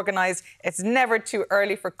be organised. It's never too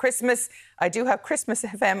early for Christmas. I do have Christmas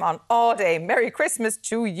FM on all day. Merry Christmas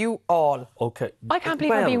to you all. OK. I can't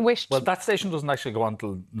believe I'm being wished. Well, that station doesn't actually go on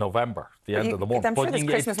till November. the end of the month. I'm sure there's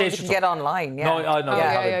Christmas ones you can get online. Yeah. No, I know.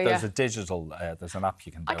 Yeah. There's a digital, there's an app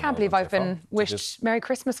you can download. I can't believe I've been wished Merry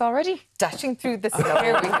Christmas already. Dashing through the snow.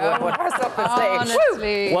 Here we go.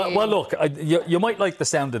 Honestly. Well, look, you might like the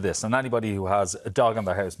sound of this, and anybody who has a dog in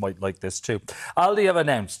their house might like this too. Aldi have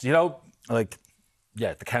announced, the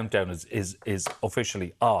countdown is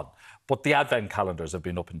officially on. But the advent calendars have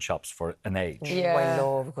been up in shops for an age. Yeah. I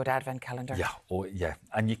love a good advent calendar. Yeah,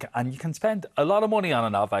 and you can spend a lot of money on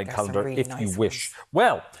an advent calendar really if nice you wish. ones.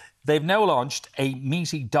 Well, they've now launched a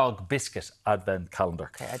meaty dog biscuit advent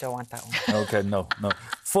calendar. Okay, I don't want that one. Okay, no.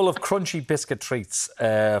 Full of crunchy biscuit treats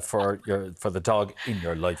for the dog in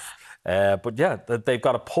your life. But yeah, they've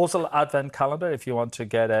got a puzzle advent calendar if you want to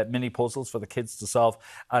get mini puzzles for the kids to solve,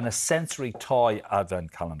 and a sensory toy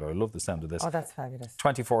advent calendar. I love the sound of this. Oh, that's fabulous.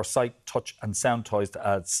 24 sight, touch and sound toys to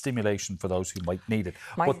add stimulation for those who might need it.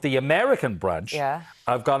 But the American branch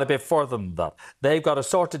have gone a bit further than that. They've got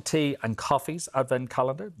assorted tea and coffees advent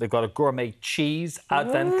calendar. They've got a gourmet cheese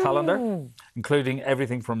advent calendar, including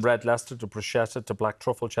everything from red Leicester to bruschetta to black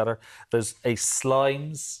truffle cheddar. There's a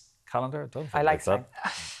slimes calendar. I like that.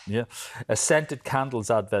 Yeah. A scented candles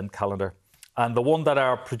advent calendar. And the one that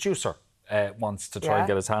our producer wants to try and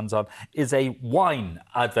get his hands on is a wine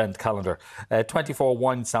advent calendar. 24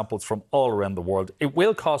 wine samples from all around the world. It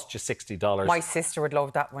will cost you $60. My sister would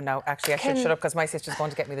love that one now. Actually, I should shut up because my sister's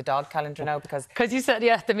going to get me the dog calendar now because you said,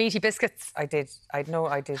 the meaty biscuits. I did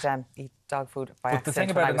eat dog food by accident. But the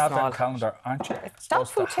thing about an advent calendar, aren't you? Dog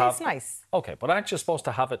food tastes nice. Okay, but aren't you supposed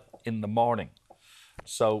to have it in the morning?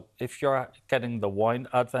 So if you're getting the wine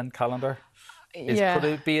advent calendar, could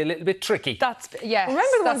it be a little bit tricky? Remember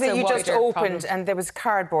the ones that you just opened and there was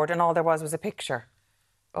cardboard and all there was a picture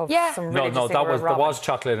of some religious thing there was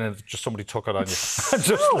chocolate and just somebody took it on you.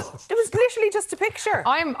 It was literally just a picture.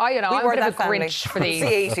 I'm a bit of a Grinch for these.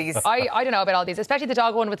 The 80s. I don't know about all these, especially the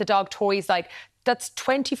dog one with the dog toys. Like, that's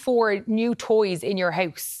 24 new toys in your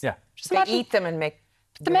house. Yeah. Just eat them and make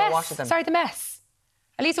the mess. Sorry, the mess.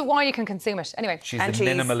 At least with wine you can consume it. Anyway. She's a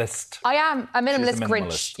minimalist. I am a minimalist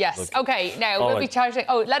Grinch. Yes. Okay, now we'll be chatting.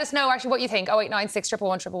 Oh, let us know actually what you think. 0896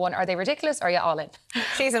 111 111. Are they ridiculous or are you all in?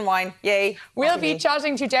 Cheese and wine. Yay. We'll be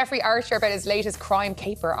chatting to Jeffrey Archer about his latest crime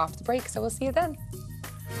caper after the break, so we'll see you then.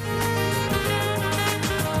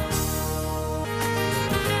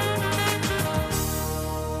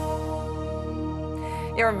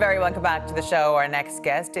 You're very welcome back to the show. Our next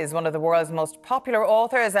guest is one of the world's most popular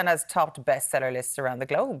authors and has topped bestseller lists around the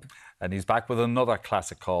globe. And he's back with another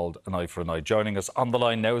classic called An Eye for an Eye. Joining us on the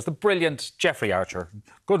line now is the brilliant Jeffrey Archer.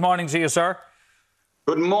 Good morning to you, sir.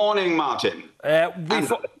 Good morning, Martin.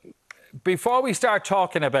 Before we start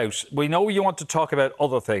talking about, we know you want to talk about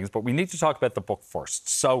other things, but we need to talk about the book first.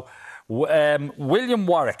 So, William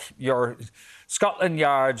Warwick, your Scotland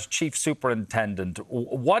Yard Chief Superintendent,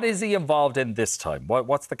 what is he involved in this time?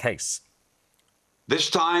 What's the case? This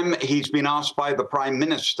time he's been asked by the Prime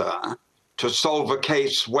Minister to solve a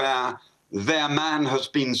case where their man has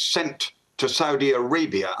been sent to Saudi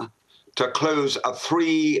Arabia to close a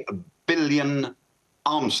 $3 billion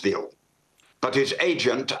arms deal. But his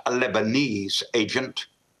agent, a Lebanese agent,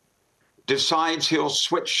 decides he'll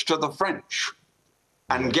switch to the French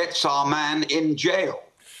and gets our man in jail.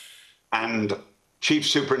 And Chief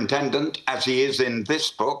Superintendent, as he is in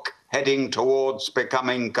this book, heading towards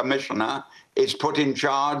becoming commissioner, is put in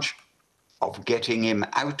charge of getting him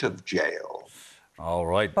out of jail. All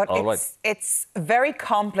right, but it's a very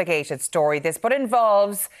complicated story, this, but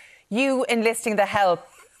involves you enlisting the help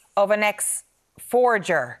of an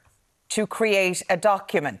ex-forger to create a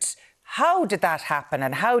document. How did that happen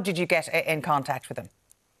and how did you get in contact with him?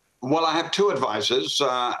 Well, I have two advisors,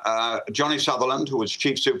 Johnny Sutherland, who was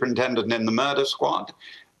Chief Superintendent in the Murder Squad,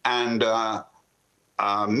 and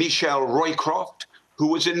Michelle Roycroft, who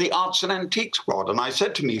was in the Arts and Antiques Squad. And I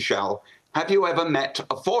said to Michelle, have you ever met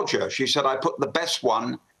a forger? She said, I put the best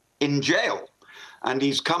one in jail. And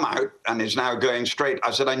he's come out and is now going straight.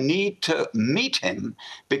 I said, I need to meet him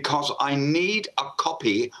because I need a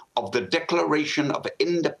copy of the Declaration of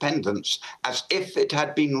Independence as if it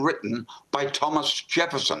had been written by Thomas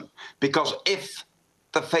Jefferson. Because if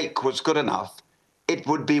the fake was good enough, it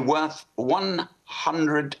would be worth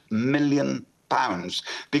 £100 million.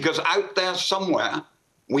 Because out there somewhere,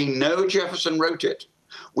 we know Jefferson wrote it.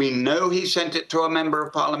 We know he sent it to a member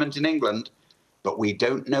of Parliament in England, but we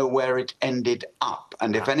don't know where it ended up.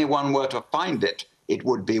 And if anyone were to find it, it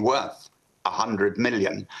would be worth $100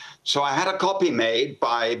 million. So I had a copy made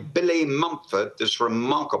by Billy Mumford, this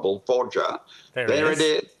remarkable forger. There it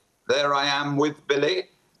is. There I am with Billy.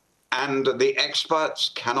 And the experts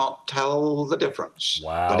cannot tell the difference.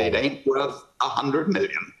 Wow. But it ain't worth $100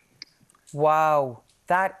 million. Wow.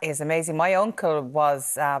 That is amazing. My uncle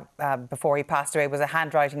was, before he passed away, was a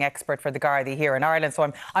handwriting expert for the Gardaí here in Ireland.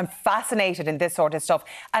 So I'm fascinated in this sort of stuff.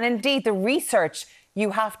 And indeed, the research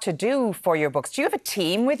you have to do for your books. Do you have a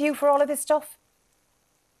team with you for all of this stuff?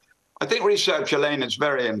 I think research, Elaine, is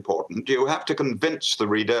very important. You have to convince the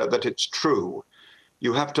reader that it's true.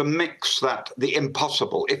 You have to mix the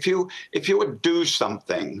impossible. If you would do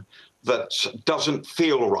something that doesn't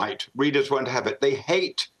feel right, readers won't have it. They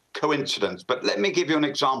hate coincidence. But let me give you an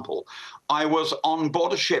example. I was on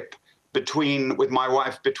board a ship with my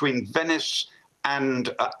wife between Venice and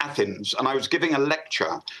Athens, and I was giving a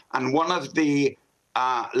lecture, and one of the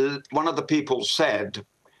people said,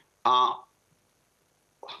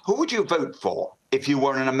 who would you vote for if you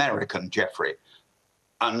were an American, Jeffrey?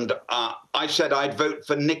 And I said I'd vote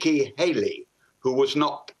for Nikki Haley, who was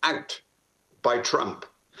knocked out by Trump.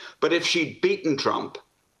 But if she'd beaten Trump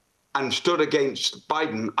and stood against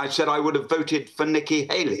Biden, I said I would have voted for Nikki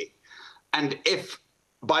Haley. And if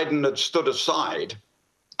Biden had stood aside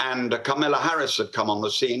and Kamala Harris had come on the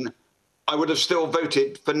scene, I would have still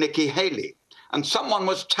voted for Nikki Haley. And someone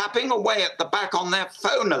was tapping away at the back on their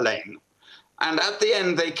phone, Elaine. And at the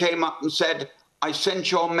end, they came up and said, I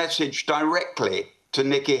sent your message directly to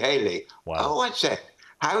Nikki Haley. Wow. Oh, I said,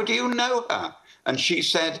 how do you know her? And she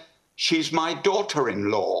said, she's my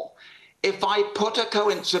daughter-in-law. If I put a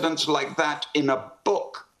coincidence like that in a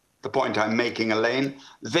book, the point I'm making, Elaine,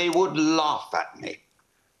 they would laugh at me.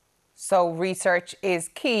 So research is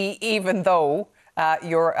key, even though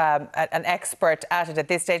you're an expert at it at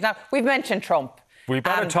this stage. Now, we've mentioned Trump. We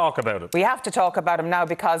better talk about it. We have to talk about him now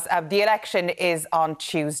because the election is on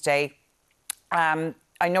Tuesday.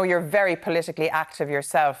 I know you're very politically active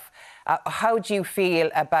yourself. How do you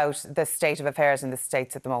feel about the state of affairs in the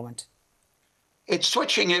States at the moment? It's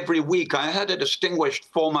switching every week. I heard a distinguished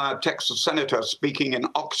former Texas senator speaking in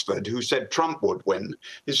Oxford who said Trump would win.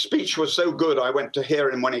 His speech was so good, I went to hear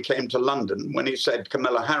him when he came to London. When he said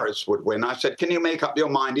Kamala Harris would win, I said, can you make up your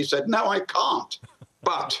mind? He said, no, I can't.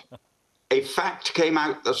 But a fact came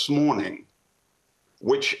out this morning,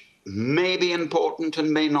 which may be important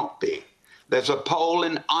and may not be. There's a poll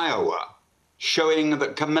in Iowa showing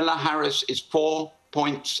that Kamala Harris is 4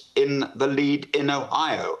 points in the lead in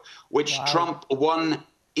Ohio, which Trump won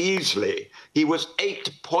easily. He was 8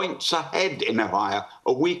 points ahead in Ohio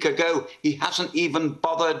a week ago. He hasn't even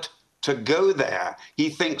bothered to go there. He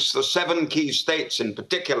thinks the 7 key states, in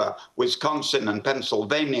particular, Wisconsin and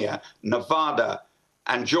Pennsylvania, Nevada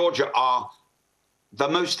and Georgia, are the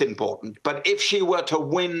most important. But if she were to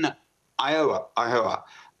win Iowa,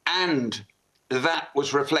 and that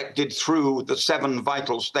was reflected through the 7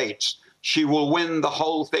 vital states, she will win the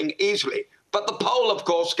whole thing easily. But the poll, of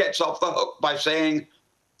course, gets off the hook by saying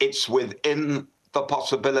it's within the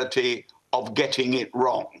possibility of getting it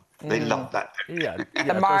wrong. They love that. Yeah,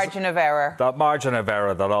 the margin of error. That margin of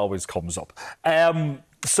error that always comes up.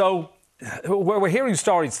 So we're hearing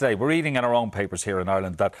stories today. We're reading in our own papers here in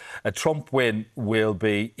Ireland that a Trump win will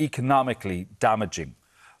be economically damaging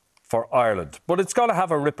for Ireland. But it's going to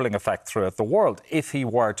have a rippling effect throughout the world if he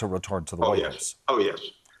were to return to the White House. Oh, yes.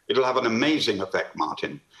 It'll have an amazing effect,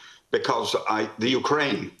 Martin, because the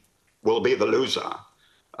Ukraine will be the loser.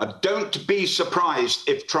 Don't be surprised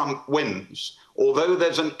if Trump wins. Although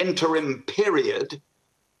there's an interim period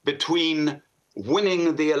between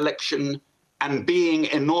winning the election and being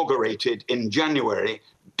inaugurated in January,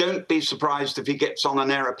 don't be surprised if he gets on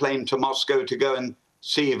an aeroplane to Moscow to go and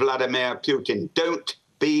see Vladimir Putin. Don't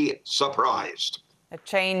be surprised. A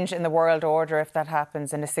change in the world order if that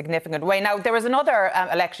happens in a significant way. Now, there was another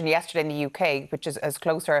election yesterday in the UK, which is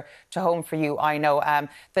closer to home for you, I know.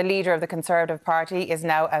 The leader of the Conservative Party is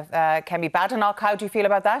now Kemi Badenoch. How do you feel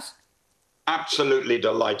about that? Absolutely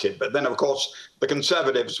delighted. But then, of course, the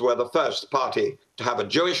Conservatives were the first party to have a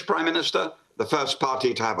Jewish Prime Minister, the first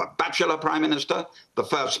party to have a bachelor Prime Minister, the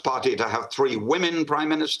first party to have 3 women Prime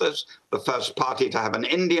Ministers, the first party to have an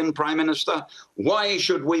Indian Prime Minister. Why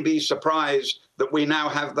should we be surprised that we now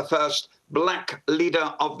have the first black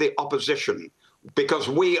leader of the opposition? Because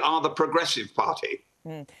we are the Progressive Party.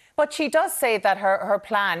 But she does say that her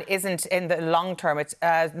plan isn't in the long term. It's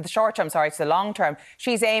the short term, sorry, it's the long term.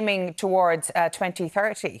 She's aiming towards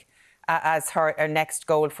 2030 as her next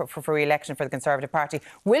goal for re-election for the Conservative Party.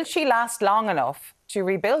 Will she last long enough to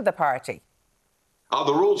rebuild the party?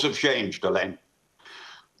 The rules have changed, Elaine.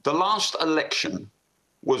 The last election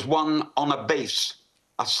was won on a base,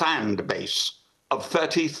 a sand base, of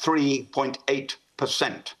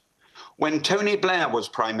 33.8%. When Tony Blair was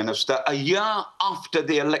Prime Minister, a year after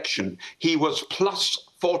the election, he was plus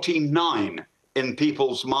 49 in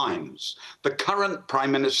people's minds. The current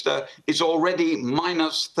Prime Minister is already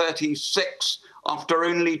minus 36 after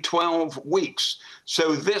only 12 weeks.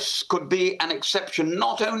 So this could be an exception.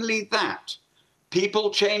 Not only that, people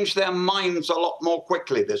change their minds a lot more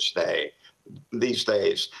quickly these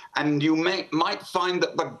days. And you might find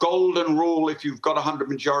that the golden rule, if you've got 100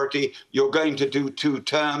 majority, you're going to do 2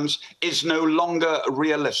 terms, is no longer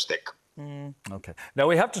realistic. OK. Now,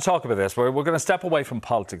 we have to talk about this. We're going to step away from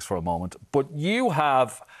politics for a moment. But you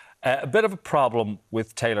have a bit of a problem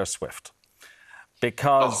with Taylor Swift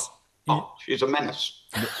because... she's a menace.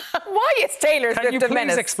 Why is Taylor Swift a menace? Can you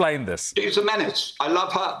please explain this? She's a menace. I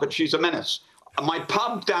love her, but she's a menace. My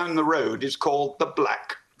pub down the road is called the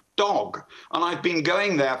Black Dog, and I've been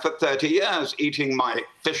going there for 30 years, eating my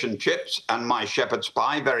fish and chips and my shepherd's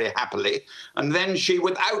pie very happily. And then she,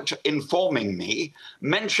 without informing me,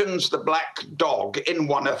 mentions the Black Dog in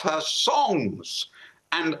one of her songs.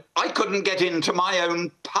 And I couldn't get into my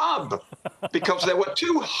own pub because there were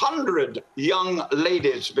 200 young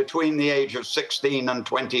ladies between the age of 16 and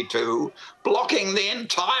 22 blocking the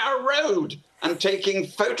entire road and taking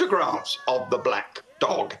photographs of the Black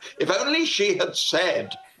Dog. If only she had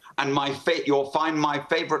said, and you'll find my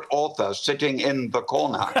favourite author sitting in the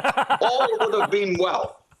corner, all would have been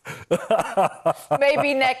well.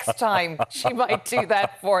 Maybe next time she might do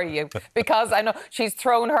that for you, because I know she's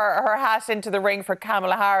thrown her hat into the ring for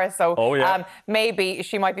Kamala Harris, so maybe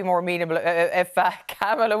she might be more amenable if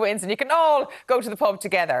Kamala wins and you can all go to the pub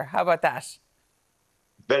together. How about that?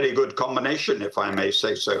 Very good combination, if I may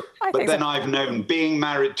say so. But then I've known, being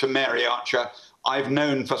married to Mary Archer, I've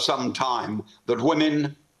known for some time that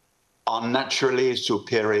women are naturally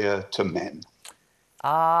superior to men.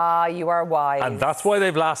 Ah, you are wise. And that's why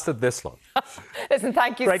they've lasted this long. Listen,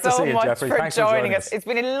 thank you Great so to see you, much Jeffrey. for Thanks joining us. It's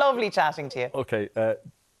been lovely chatting to you. OK.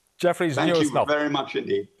 Jeffrey's Thank newest you novel. very much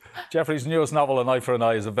indeed. Jeffrey's newest novel, An Eye for an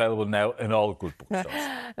Eye, is available now in all good bookstores.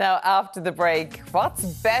 Now, after the break, what's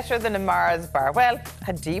better than a Mars bar? Well,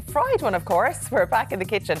 a deep-fried one, of course. We're back in the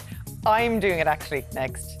kitchen. I'm doing it, actually,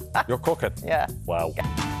 next. You're cooking? Yeah. Wow. Yeah.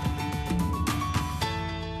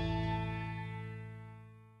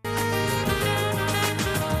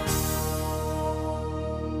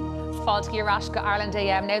 Fáilte Urashka, Ireland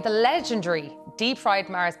AM. Now, the legendary deep-fried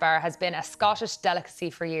Mars bar has been a Scottish delicacy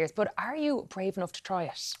for years, but are you brave enough to try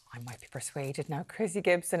it? I might be persuaded now. Chrissy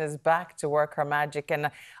Gibson is back to work her magic, and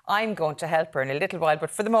I'm going to help her in a little while, but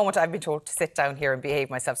for the moment I've been told to sit down here and behave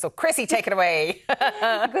myself. So, Chrissy, take it away.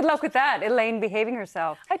 Good luck with that, Elaine behaving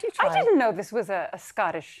herself. I didn't know this was a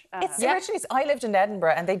Scottish... It's originally... I lived in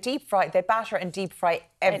Edinburgh, and they batter and deep fry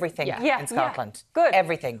everything in Scotland. Good.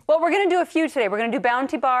 Everything. Well, we're going to do a few today. We're going to do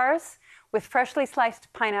Bounty bars with freshly sliced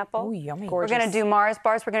pineapple. Oh, yummy. We're going to do Mars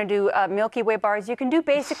bars. We're going to do Milky Way bars. You can do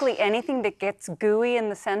basically anything that gets gooey in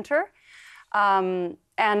the center. And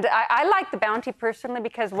I like the Bounty personally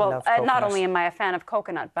because, well, not only am I a fan of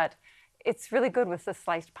coconut, but it's really good with the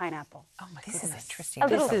sliced pineapple. Oh, my goodness. This is interesting. A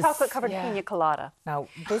little chocolate-covered pina colada. Now,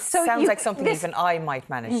 this sounds like something even I might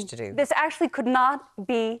manage to do. This actually could not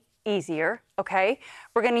be easier, okay?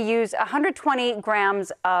 We're going to use 120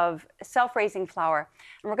 grams of self-raising flour,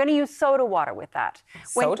 and we're going to use soda water with that.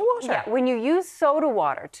 Soda water? Yeah, when you use soda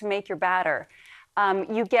water to make your batter,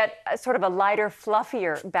 you get sort of a lighter,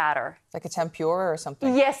 fluffier batter. Like a tempura or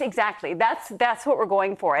something? Yes, exactly. That's what we're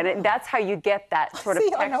going for, and that's how you get that sort of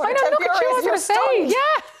texture. I know what you're saying.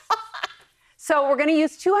 Yeah. So we're going to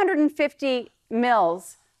use 250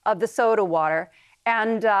 mils of the soda water,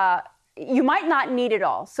 and you might not need it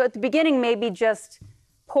all. So at the beginning, maybe just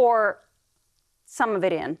pour some of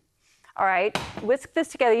it in. All right, whisk this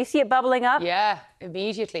together. You see it bubbling up? Yeah,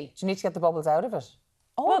 immediately. Do you need to get the bubbles out of it?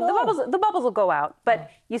 Oh, well, no. the bubbles will go out,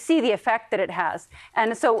 but you see the effect that it has.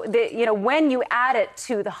 And so, when you add it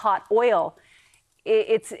to the hot oil,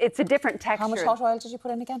 it's a different texture. How much hot oil did you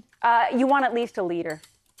put in again? You want at least a liter.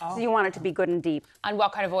 So you want it to be good and deep. And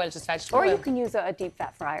what kind of oil? Just vegetable oil? Or you can use a deep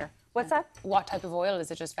fat fryer. What's that? What type of oil?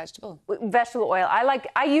 Is it just vegetable? Vegetable oil.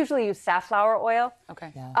 I usually use safflower oil.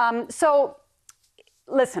 Okay. Yeah. So,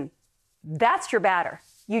 listen, that's your batter.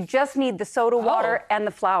 You just need the soda water and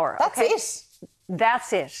the flour. That's it.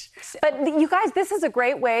 That's it. But you guys, this is a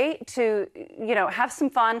great way to, have some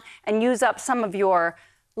fun and use up some of your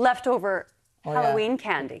leftover Halloween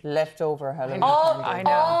candy. Leftover Halloween candy. I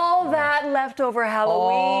know. All that leftover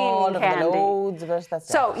Halloween candy. Loads of it.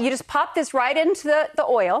 So you just pop this right into the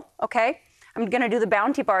oil, okay? I'm going to do the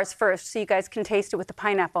Bounty bars first so you guys can taste it with the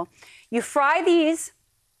pineapple. You fry these.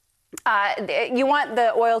 You want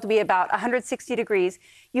the oil to be about 160 degrees.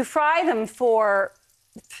 You fry them for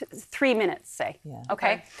 3 minutes, say,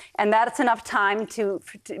 okay? And that's enough time to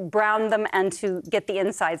brown them and to get the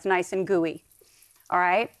insides nice and gooey, all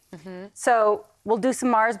right? So we'll do some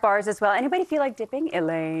Mars bars as well. Anybody feel like dipping?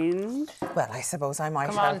 Elaine? Well, I suppose I might.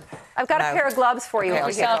 Come on. I've got a pair of gloves for you. Make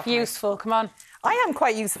yourself useful. Come on. I am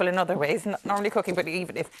quite useful in other ways, not normally cooking, but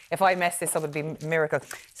even if I mess this up, it'd be a miracle.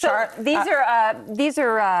 So these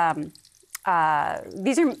are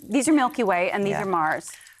Milky Way and these are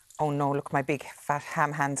Mars. Oh no! Look, my big fat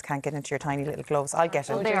ham hands can't get into your tiny little gloves. I'll get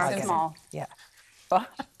it. Oh, they are small. Yeah.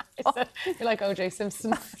 You're like O.J.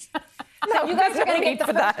 Simpson. No, you guys are going to get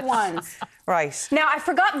the first ones. Right. Now, I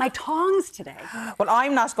forgot my tongs today. Well,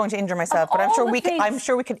 I'm not going to injure myself, but I'm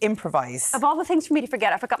sure we could improvise. Of all the things for me to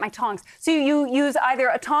forget, I forgot my tongs. So you use either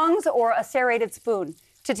a tongs or a serrated spoon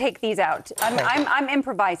to take these out. I'm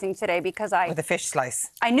improvising today because with a fish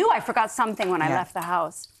slice. I knew I forgot something when I left the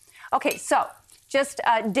house. Okay, so just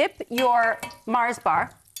dip your Mars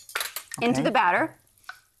bar into the batter.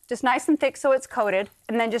 Just nice and thick so it's coated,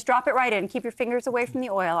 and then just drop it right in. Keep your fingers away from the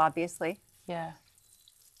oil, obviously. Yeah.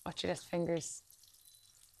 Watch your fingers.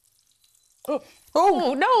 Oh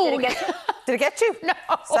no! Did it get you? No.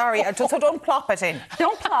 Sorry, so don't plop it in.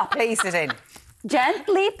 Don't plop. Place it in.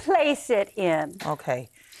 Gently place it in. Okay,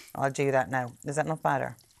 I'll do that now. Is that not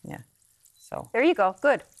batter? Yeah. So. There you go.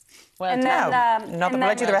 Good. Well, and then, will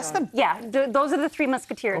I do the rest of them? Yeah, those are the Three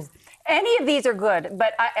Musketeers. Oh. Any of these are good,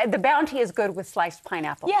 but the Bounty is good with sliced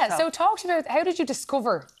pineapple. Yeah, so talk to me about how did you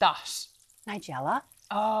discover that? Nigella.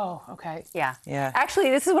 Oh, okay. Yeah. Yeah. Actually,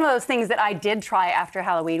 this is one of those things that I did try after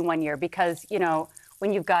Halloween one year because, you know,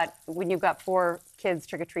 when you've got 4 kids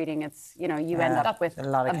trick-or-treating, it's, you know, you end up with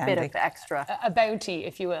a bit of extra. A bounty,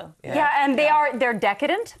 if you will. Yeah, and they're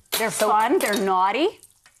decadent, they're fun, they're naughty.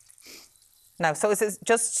 Now, so is this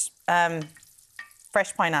just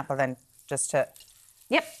fresh pineapple then, just to...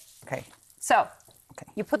 Yep. Okay. So,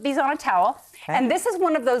 you put these on a towel, and this is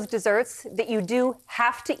one of those desserts that you do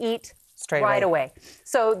have to eat right away.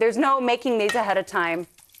 So there's no making these ahead of time.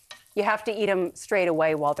 You have to eat them straight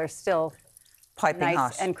away while they're still piping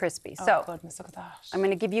hot and crispy. Oh, so goodness, look at that. I'm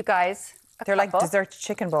going to give you guys They're like dessert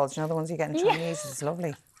chicken balls, you know, the ones you get in Chinese. It's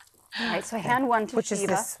lovely. All right, so hand one to Which is Síomha.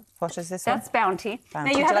 this? What is this? That's Bounty.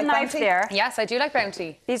 Bounty. Now you have a knife Bounty? there. Yes, I do like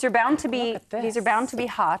bounty. These are bound to be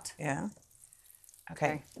hot. Yeah.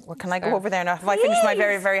 Okay. Well, can I go over there now? Have I finished my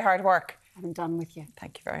very, very hard work? I'm done with you.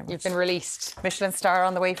 Thank you very much. You've been released. Michelin star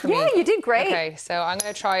on the way for me. Yeah, you did great. Okay, so I'm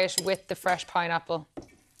going to try it with the fresh pineapple.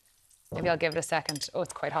 Maybe I'll give it a second. Oh,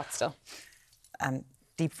 it's quite hot still. And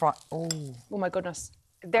deep fry. Oh my goodness.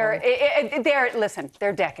 They're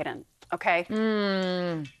decadent. Okay.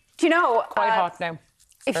 Do you know? Quite hot now.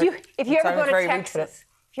 If you ever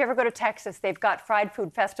go to Texas, they've got fried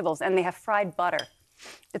food festivals and they have fried butter.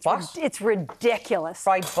 It's ridiculous.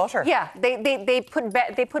 Fried butter. Yeah, they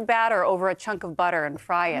put batter over a chunk of butter and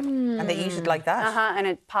fry it, and they eat it like that. And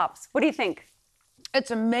it pops. What do you think? It's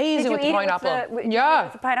amazing with the pineapple. With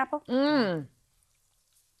the pineapple.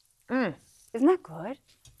 Isn't that good?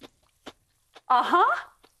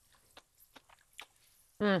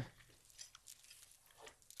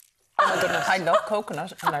 Oh my goodness. I love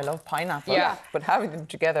coconut and I love pineapple. Yeah. But having them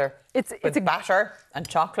together it's with batter and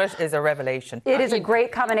chocolate is a revelation. It is a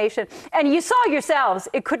great combination. And you saw yourselves,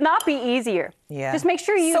 it could not be easier. Yeah. Just make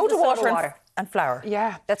sure you use soda water and flour.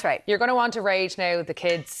 Yeah. That's right. You're going to want to raid now the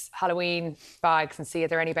kids' Halloween bags and see if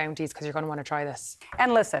there are any bounties because you're going to want to try this.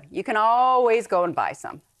 And listen, you can always go and buy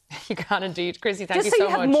some. You can indeed. Chrissy, thank you so so you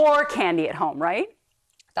much. have more candy at home, right?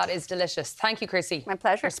 That is delicious. Thank you, Chrissy. My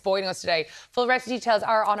pleasure. For spoiling us today. Full recipe details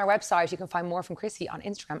are on our website. You can find more from Chrissy on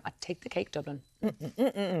Instagram at Take the Cake Dublin.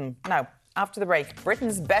 Now, after the break,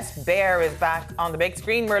 Britain's Best Bear is back on the big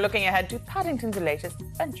screen. We're looking ahead to Paddington's latest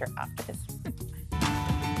venture after this.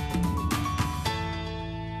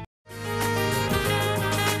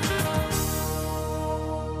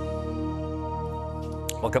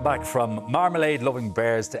 Welcome back. From marmalade-loving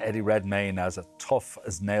bears to Eddie Redmayne as a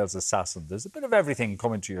tough-as-nails assassin. There's a bit of everything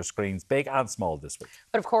coming to your screens, big and small, this week.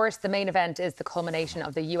 But of course, the main event is the culmination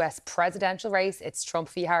of the US presidential race. It's Trump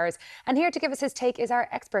v Harris. And here to give us his take is our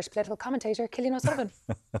expert political commentator, Cillian O'Sullivan.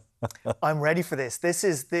 I'm ready for this. This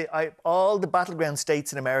is all the battleground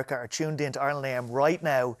states in America are tuned into Ireland AM right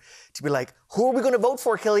now to be like, who are we going to vote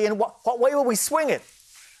for, Cillian? What way will we swing it?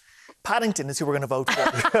 Paddington is who we're going to vote for.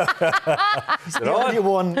 He's the only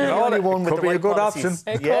one with the right policies.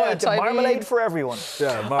 Yeah, marmalade for everyone.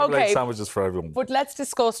 Yeah, marmalade sandwiches for everyone. But let's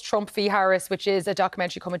discuss Trump v Harris, which is a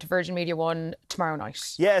documentary coming to Virgin Media One tomorrow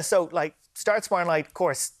night. Yeah, so starts tomorrow night, of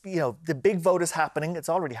course, the big vote is happening. It's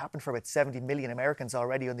already happened for about 70 million Americans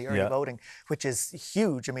already on the early voting, which is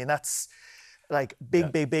huge. I mean, that's like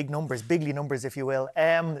big numbers, bigly numbers, if you will.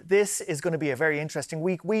 This is going to be a very interesting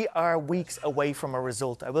week. We are weeks away from a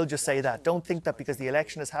result. I will just say that. Don't think that because the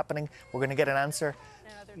election is happening, we're going to get an answer.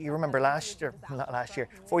 You remember not last year,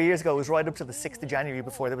 4 years ago, it was right up to the 6th of January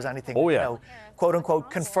before there was anything, quote unquote,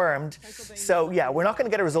 confirmed. So, yeah, we're not going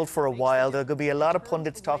to get a result for a while. There'll be a lot of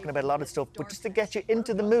pundits talking about a lot of stuff. But just to get you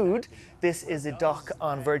into the mood, this is a doc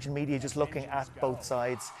on Virgin Media just looking at both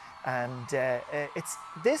sides. And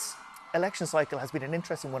this election cycle has been an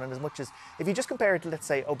interesting one, in as much as if you just compare it to, let's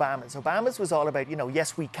say, Obama's was all about,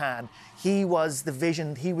 yes, we can. He was the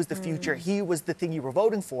vision, he was the future, he was the thing you were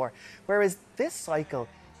voting for. Whereas this cycle,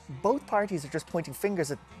 both parties are just pointing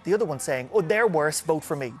fingers at the other one saying, oh, they're worse, vote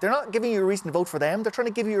for me. They're not giving you a reason to vote for them, they're trying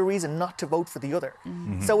to give you a reason not to vote for the other.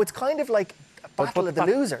 So it's kind of like a battle of the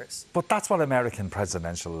losers. But that's what American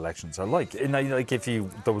presidential elections are like.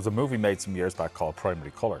 There was a movie made some years back called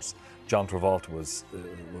Primary Colours. John Travolta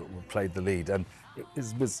played the lead, and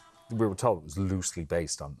we were told it was loosely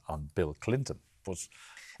based on Bill Clinton. But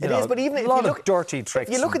it is, but even if you look, dirty tricks.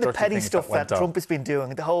 If you look at the petty stuff that Trump has been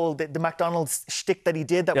doing, the McDonald's shtick that he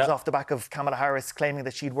did, that was off the back of Kamala Harris claiming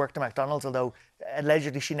that she'd worked at McDonald's, although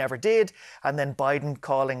allegedly she never did, and then Biden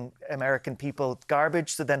calling American people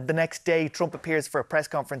garbage. So then the next day, Trump appears for a press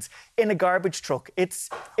conference in a garbage truck. It's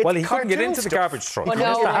well, he couldn't get into the garbage truck. Well, he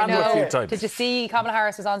missed the handle a few times. Did you see Kamala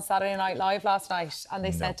Harris was on Saturday Night Live last night, and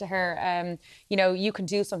they said to her, you can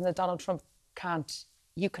do something that Donald Trump can't.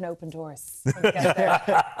 You can open doors.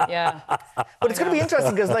 Yeah. But it's going to be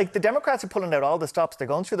interesting because, the Democrats are pulling out all the stops. They're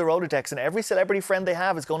going through the Rolodex, and every celebrity friend they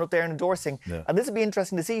have is going up there and endorsing. Yeah. And this will be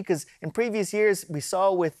interesting to see because in previous years, we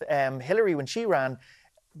saw with Hillary when she ran,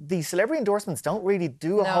 the celebrity endorsements don't really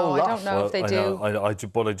do a whole lot. I don't know if they do.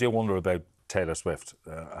 But I do wonder about Taylor Swift,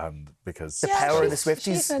 because the power of the Swifties.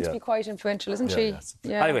 She's meant to be quite influential, isn't she?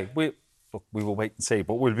 Yeah. Anyway, we will wait and see.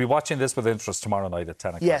 But we'll be watching this with interest tomorrow night at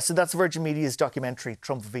 10 o'clock. Yeah, so that's Virgin Media's documentary,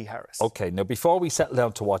 Trump v. Harris. OK, now before we settle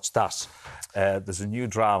down to watch that, there's a new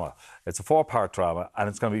drama. It's a 4-part drama, and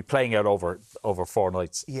it's going to be playing out over 4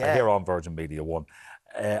 nights here on Virgin Media 1.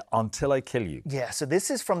 Until I Kill You. Yeah, so this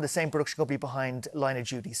is from the same production company behind Line of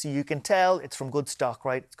Duty. So you can tell it's from good stock,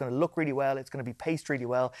 right? It's going to look really well. It's going to be paced really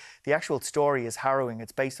well. The actual story is harrowing.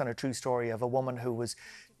 It's based on a true story of a woman who was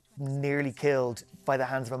nearly killed by the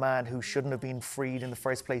hands of a man who shouldn't have been freed in the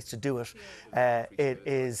first place to do it. It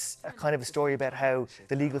is a kind of a story about how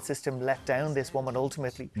the legal system let down this woman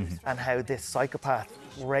ultimately, and how this psychopath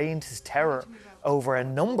reigned his terror over a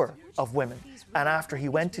number of women. And after he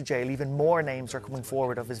went to jail, even more names are coming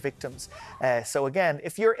forward of his victims. So again,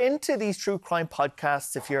 if you're into these true crime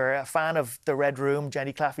podcasts, if you're a fan of The Red Room,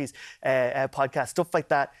 Jenny Claffey's podcast, stuff like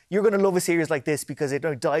that, you're going to love a series like this because it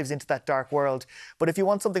dives into that dark world. But if you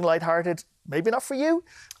want something lighthearted, maybe not for you,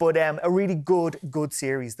 but a really good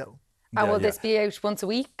series though. And will this be out once a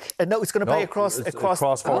week? No, it's going to play across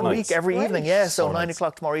 4 week, nights. every evening. Yeah, so 9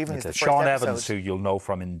 o'clock tomorrow evening is the first Sean episode. Evans, who you'll know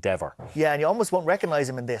from Endeavour. Yeah, and you almost won't recognise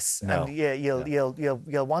him in this. No. And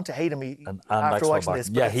you'll want to hate him and after watching this.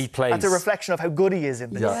 Yeah, he plays. That's a reflection of how good he is in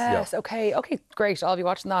this. Yes, okay, great. I'll be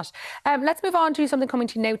watching that. Let's move on to something coming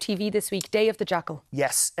to Now TV this week, Day of the Jackal.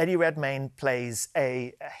 Yes, Eddie Redmayne plays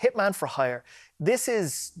a hitman for hire. This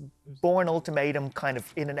is Bourne Ultimatum kind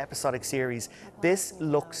of in an episodic series. This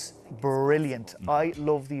looks brilliant. I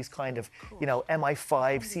love these kind of,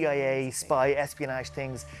 MI5, CIA, spy, espionage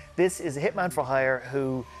things. This is a hitman for hire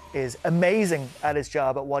who is amazing at his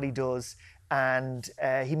job, at what he does. And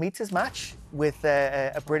he meets his match with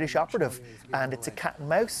a British operative. And it's a cat and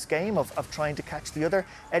mouse game of trying to catch the other.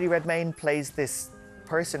 Eddie Redmayne plays this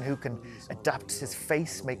person who can adapt his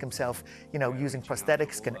face, make himself, using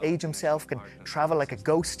prosthetics, can age himself, can travel like a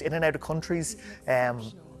ghost in and out of countries.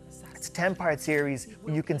 It's a 10-part series.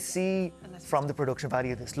 You can see from the production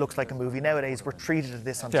value, this looks like a movie. Nowadays, we're treated to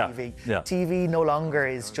this on TV. Yeah. TV no longer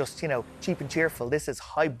is just, cheap and cheerful. This is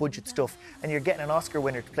high-budget stuff, and you're getting an Oscar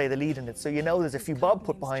winner to play the lead in it. So there's a few bob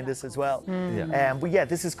put behind this as well. But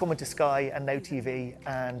this is coming to Sky and Now TV,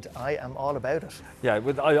 and I am all about it. Yeah,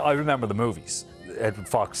 I remember the movies. Edward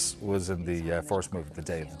Fox was in the first movie, The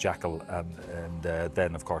Day of the Jackal, and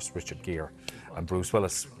then, of course, Richard Gere and Bruce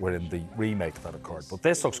Willis were in the remake that occurred. But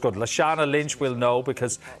this looks good. Lashana Lynch will know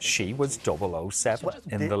because she was 007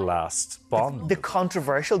 in the last Bond. The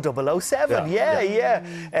controversial 007, there's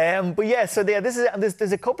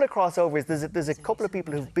a couple of crossovers. There's a couple of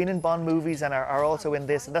people who've been in Bond movies and are also in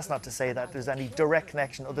this, and that's not to say that there's any direct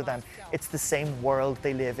connection other than it's the same world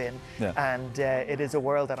they live in, and it is a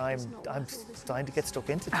world that I'm starting to get stuck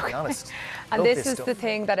into, to be honest. And this is the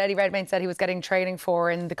thing that Eddie Redmayne said he was getting training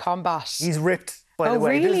for in the combat. He's ripped ripped. By the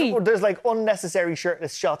way, really? There's like unnecessary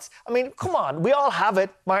shirtless shots. I mean, come on, we all have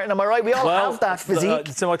it, Martin. Am I right? We all have that physique.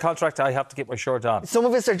 It's in my contract. I have to keep my shirt on. Some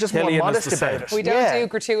of us are just more modest about it. We don't do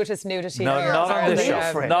gratuitous nudity. No, not on this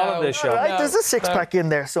show. Not on this show. Right? There's a six-pack in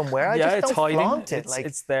there somewhere. I just don't hiding. flaunt it.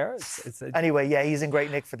 It's there. Anyway, yeah, he's in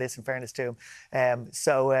great nick for this. In fairness to him,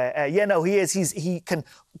 he is. He can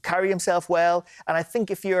carry himself well, and I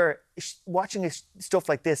think if you're watching stuff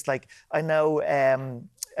like this, like I know.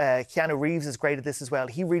 Keanu Reeves is great at this as well.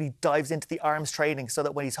 He really dives into the arms training so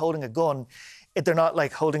that when he's holding a gun, they're not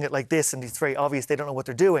like holding it like this and it's very obvious they don't know what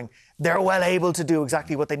they're doing. They're well able to do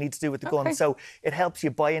exactly what they need to do with the gun. So it helps you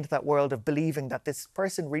buy into that world of believing that this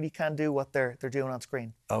person really can do what they're doing on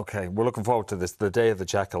screen. Okay, we're looking forward to this, the Day of the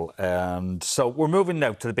Jackal. And so we're moving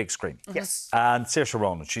now to the big screen. Yes. And Saoirse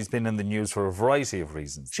Ronan, she's been in the news for a variety of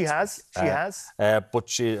reasons. She has. But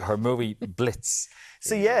her movie Blitz.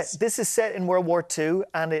 So this is set in World War II,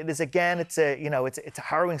 and it is again, it's a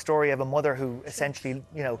harrowing story of a mother who essentially,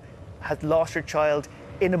 has lost her child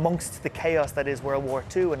in amongst the chaos that is World War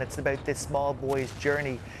II, and it's about this small boy's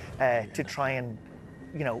journey to try and,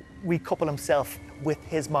 recouple himself with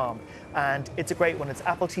his mom. And it's a great one. It's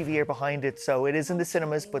Apple TV are behind it, so it is in the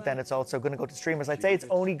cinemas, but then it's also going to go to streamers. I'd say it's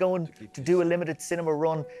only going to do a limited cinema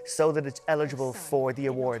run so that it's eligible for the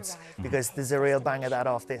awards, because there's a real bang of that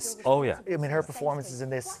off this. Oh yeah. I mean, her performances in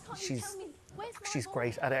this, she's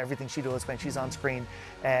great at everything she does when she's on screen.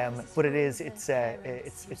 But it's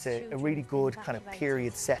a really good kind of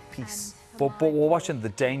period set piece. But we're watching the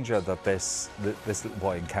danger that this little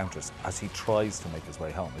boy encounters as he tries to make his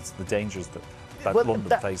way home. It's the dangers that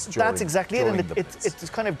London faced during that's exactly it, and Blitz. it's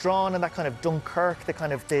kind of drawn in that kind of Dunkirk, the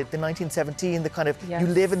kind of the 1917, the kind of you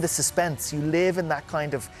live in the suspense, you live in that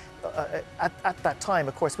kind of at that time.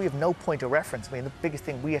 Of course, we have no point of reference. I mean, the biggest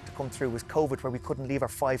thing we had to come through was COVID, where we couldn't leave our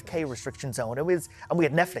 5K restriction zone. And we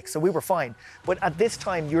had Netflix, so we were fine. But at this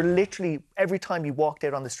time, you're literally every time you walked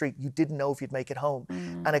out on the street, you didn't know if you'd make it home,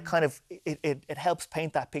 and it kind of it helps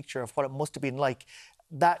paint that picture of what it must have been like.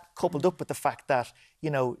 That coupled up with the fact that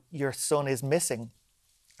your son is missing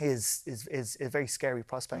is a very scary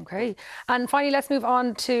prospect. Okay, and finally, let's move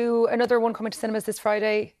on to another one coming to cinemas this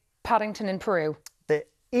Friday, Paddington in Peru. The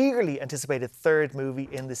eagerly anticipated third movie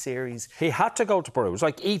in the series. He had to go to Peru. It was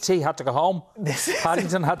like E.T. had to go home.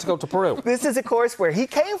 Paddington had to go to Peru. This is, of course, where he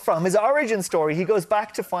came from, his origin story. He goes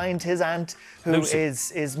back to find his aunt who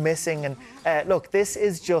is missing. And look, this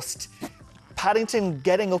is just Paddington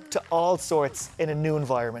getting up to all sorts in a new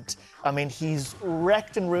environment. I mean, he's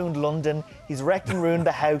wrecked and ruined London, he's wrecked and ruined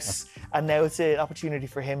the house, and now it's an opportunity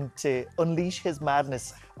for him to unleash his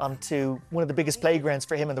madness onto one of the biggest playgrounds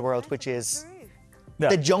for him in the world, which is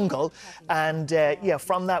the jungle. And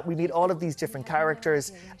from that we meet all of these different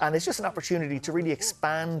characters, and it's just an opportunity to really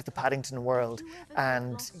expand the Paddington world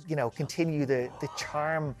and continue the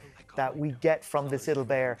charm that we get from this little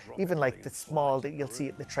bear. Even like the small that you'll see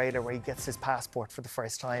in the trailer where he gets his passport for the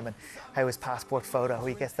first time, and how his passport photo, how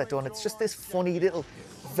he gets that done. It's just this funny little,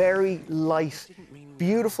 very light,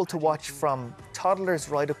 beautiful to watch from toddlers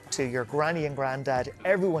right up to your granny and granddad.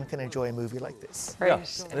 Everyone can enjoy a movie like this. Yeah.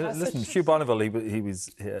 Listen, Hugh Bonneville,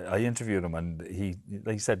 I interviewed him, and he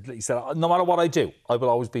said, no matter what I do, I will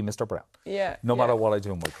always be Mr. Brown. Yeah. No matter what I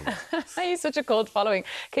do in my career. He's such a cult following.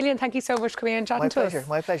 Killian, thank you so much for coming in and chatting to us.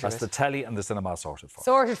 My pleasure. That's the telly and the cinema sorted for.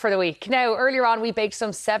 Sorted for the week. Now, earlier on, we baked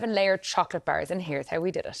some 7-layer chocolate bars, and here's how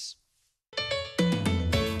we did it.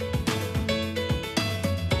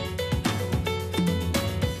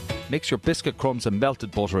 Mix your biscuit crumbs and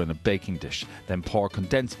melted butter in a baking dish, then pour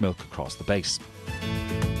condensed milk across the base.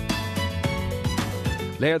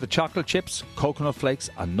 Layer the chocolate chips, coconut flakes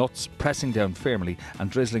and nuts, pressing down firmly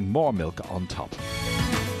and drizzling more milk on top.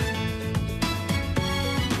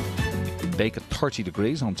 Bake at 30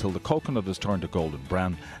 degrees until the coconut is turned a golden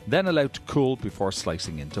brown, then allow to cool before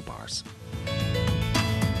slicing into bars.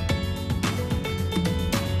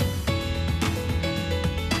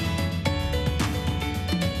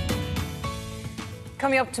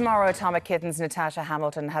 Coming up tomorrow, Atomic Kitten's Natasha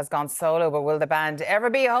Hamilton has gone solo, but will the band ever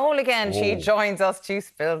be whole again? She joins us to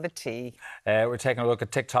spill the tea. We're taking a look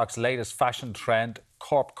at TikTok's latest fashion trend,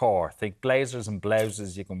 corpcore. Think blazers and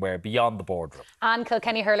blouses you can wear beyond the boardroom. And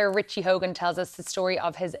Kilkenny hurler Richie Hogan tells us the story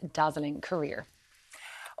of his dazzling career.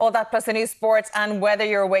 All that plus the news, sports and weather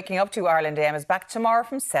you're waking up to. Ireland AM is back tomorrow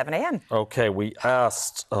from 7 a.m. OK, we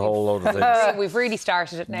asked a whole load of things. We've really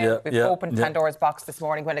started it now. We've opened Pandora's box this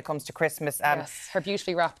morning when it comes to Christmas. Yes, her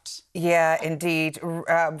beautifully wrapped. Yeah, indeed.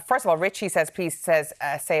 First of all, Richie says, please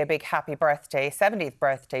say a big happy birthday, 70th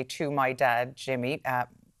birthday to my dad, Jimmy.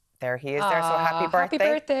 There he is there, so happy birthday. Happy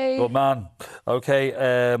birthday. Good man. Okay,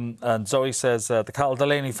 and Zoe says the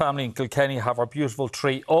Delaney family in Kilkenny have our beautiful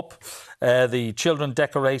tree up. The children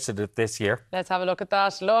decorated it this year. Let's have a look at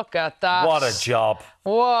that. Look at that. What a job.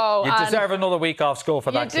 Whoa. You deserve another week off school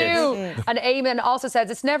for that, You do. And Eamon also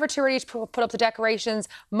says it's never too early to put up the decorations.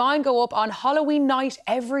 Mine go up on Halloween night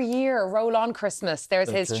every year. Roll on Christmas. There's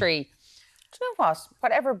his tree. Do you know what?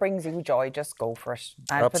 Whatever brings you joy, just go for it.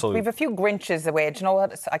 Absolutely. We've a few Grinches away. Do you know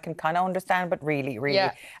what? I can kind of understand, but really.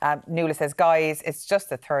 Yeah. Nuala says, guys, it's just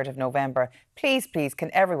the 3rd of November. Please,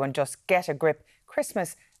 can everyone just get a grip?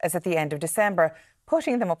 Christmas is at the end of December.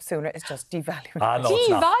 Putting them up sooner is just devaluing. No,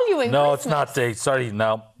 devaluing No, Christmas. it's not, Dave. Sorry,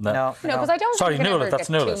 no. No, because I don't Sorry, think you can Nuala, ever that's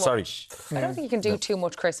get too Nuala, sorry. much. I don't think you can do too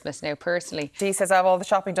much Christmas now, personally. Dee says, I have all the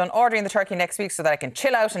shopping done, ordering the turkey next week so that I can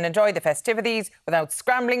chill out and enjoy the festivities without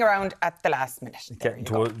scrambling around at the last minute. Getting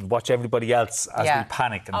to watch everybody else as we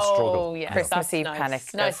panic and struggle. Oh, yeah. Christmas Eve nice. panic.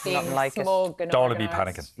 Nice There's being nothing like smug and Don't want to be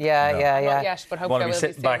organised. panicking. Yeah. Not yet, but I hopefully want I to be will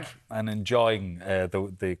sitting soon. back and enjoying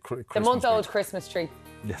the Christmas The month-old tree. Christmas tree.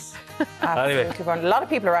 Yes. Absolutely Anyway. fun. A lot of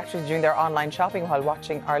people are actually doing their online shopping while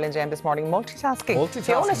watching Ireland Game this morning. Multitasking. Multitasking.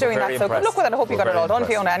 Fiona's doing Very that, so good impressed. luck with it. I hope you We're got it all very done,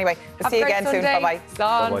 impressed. Fiona. Anyway, we'll Have see a you great again soon. Sunday. Bye-bye.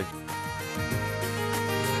 Slán. Bye-bye.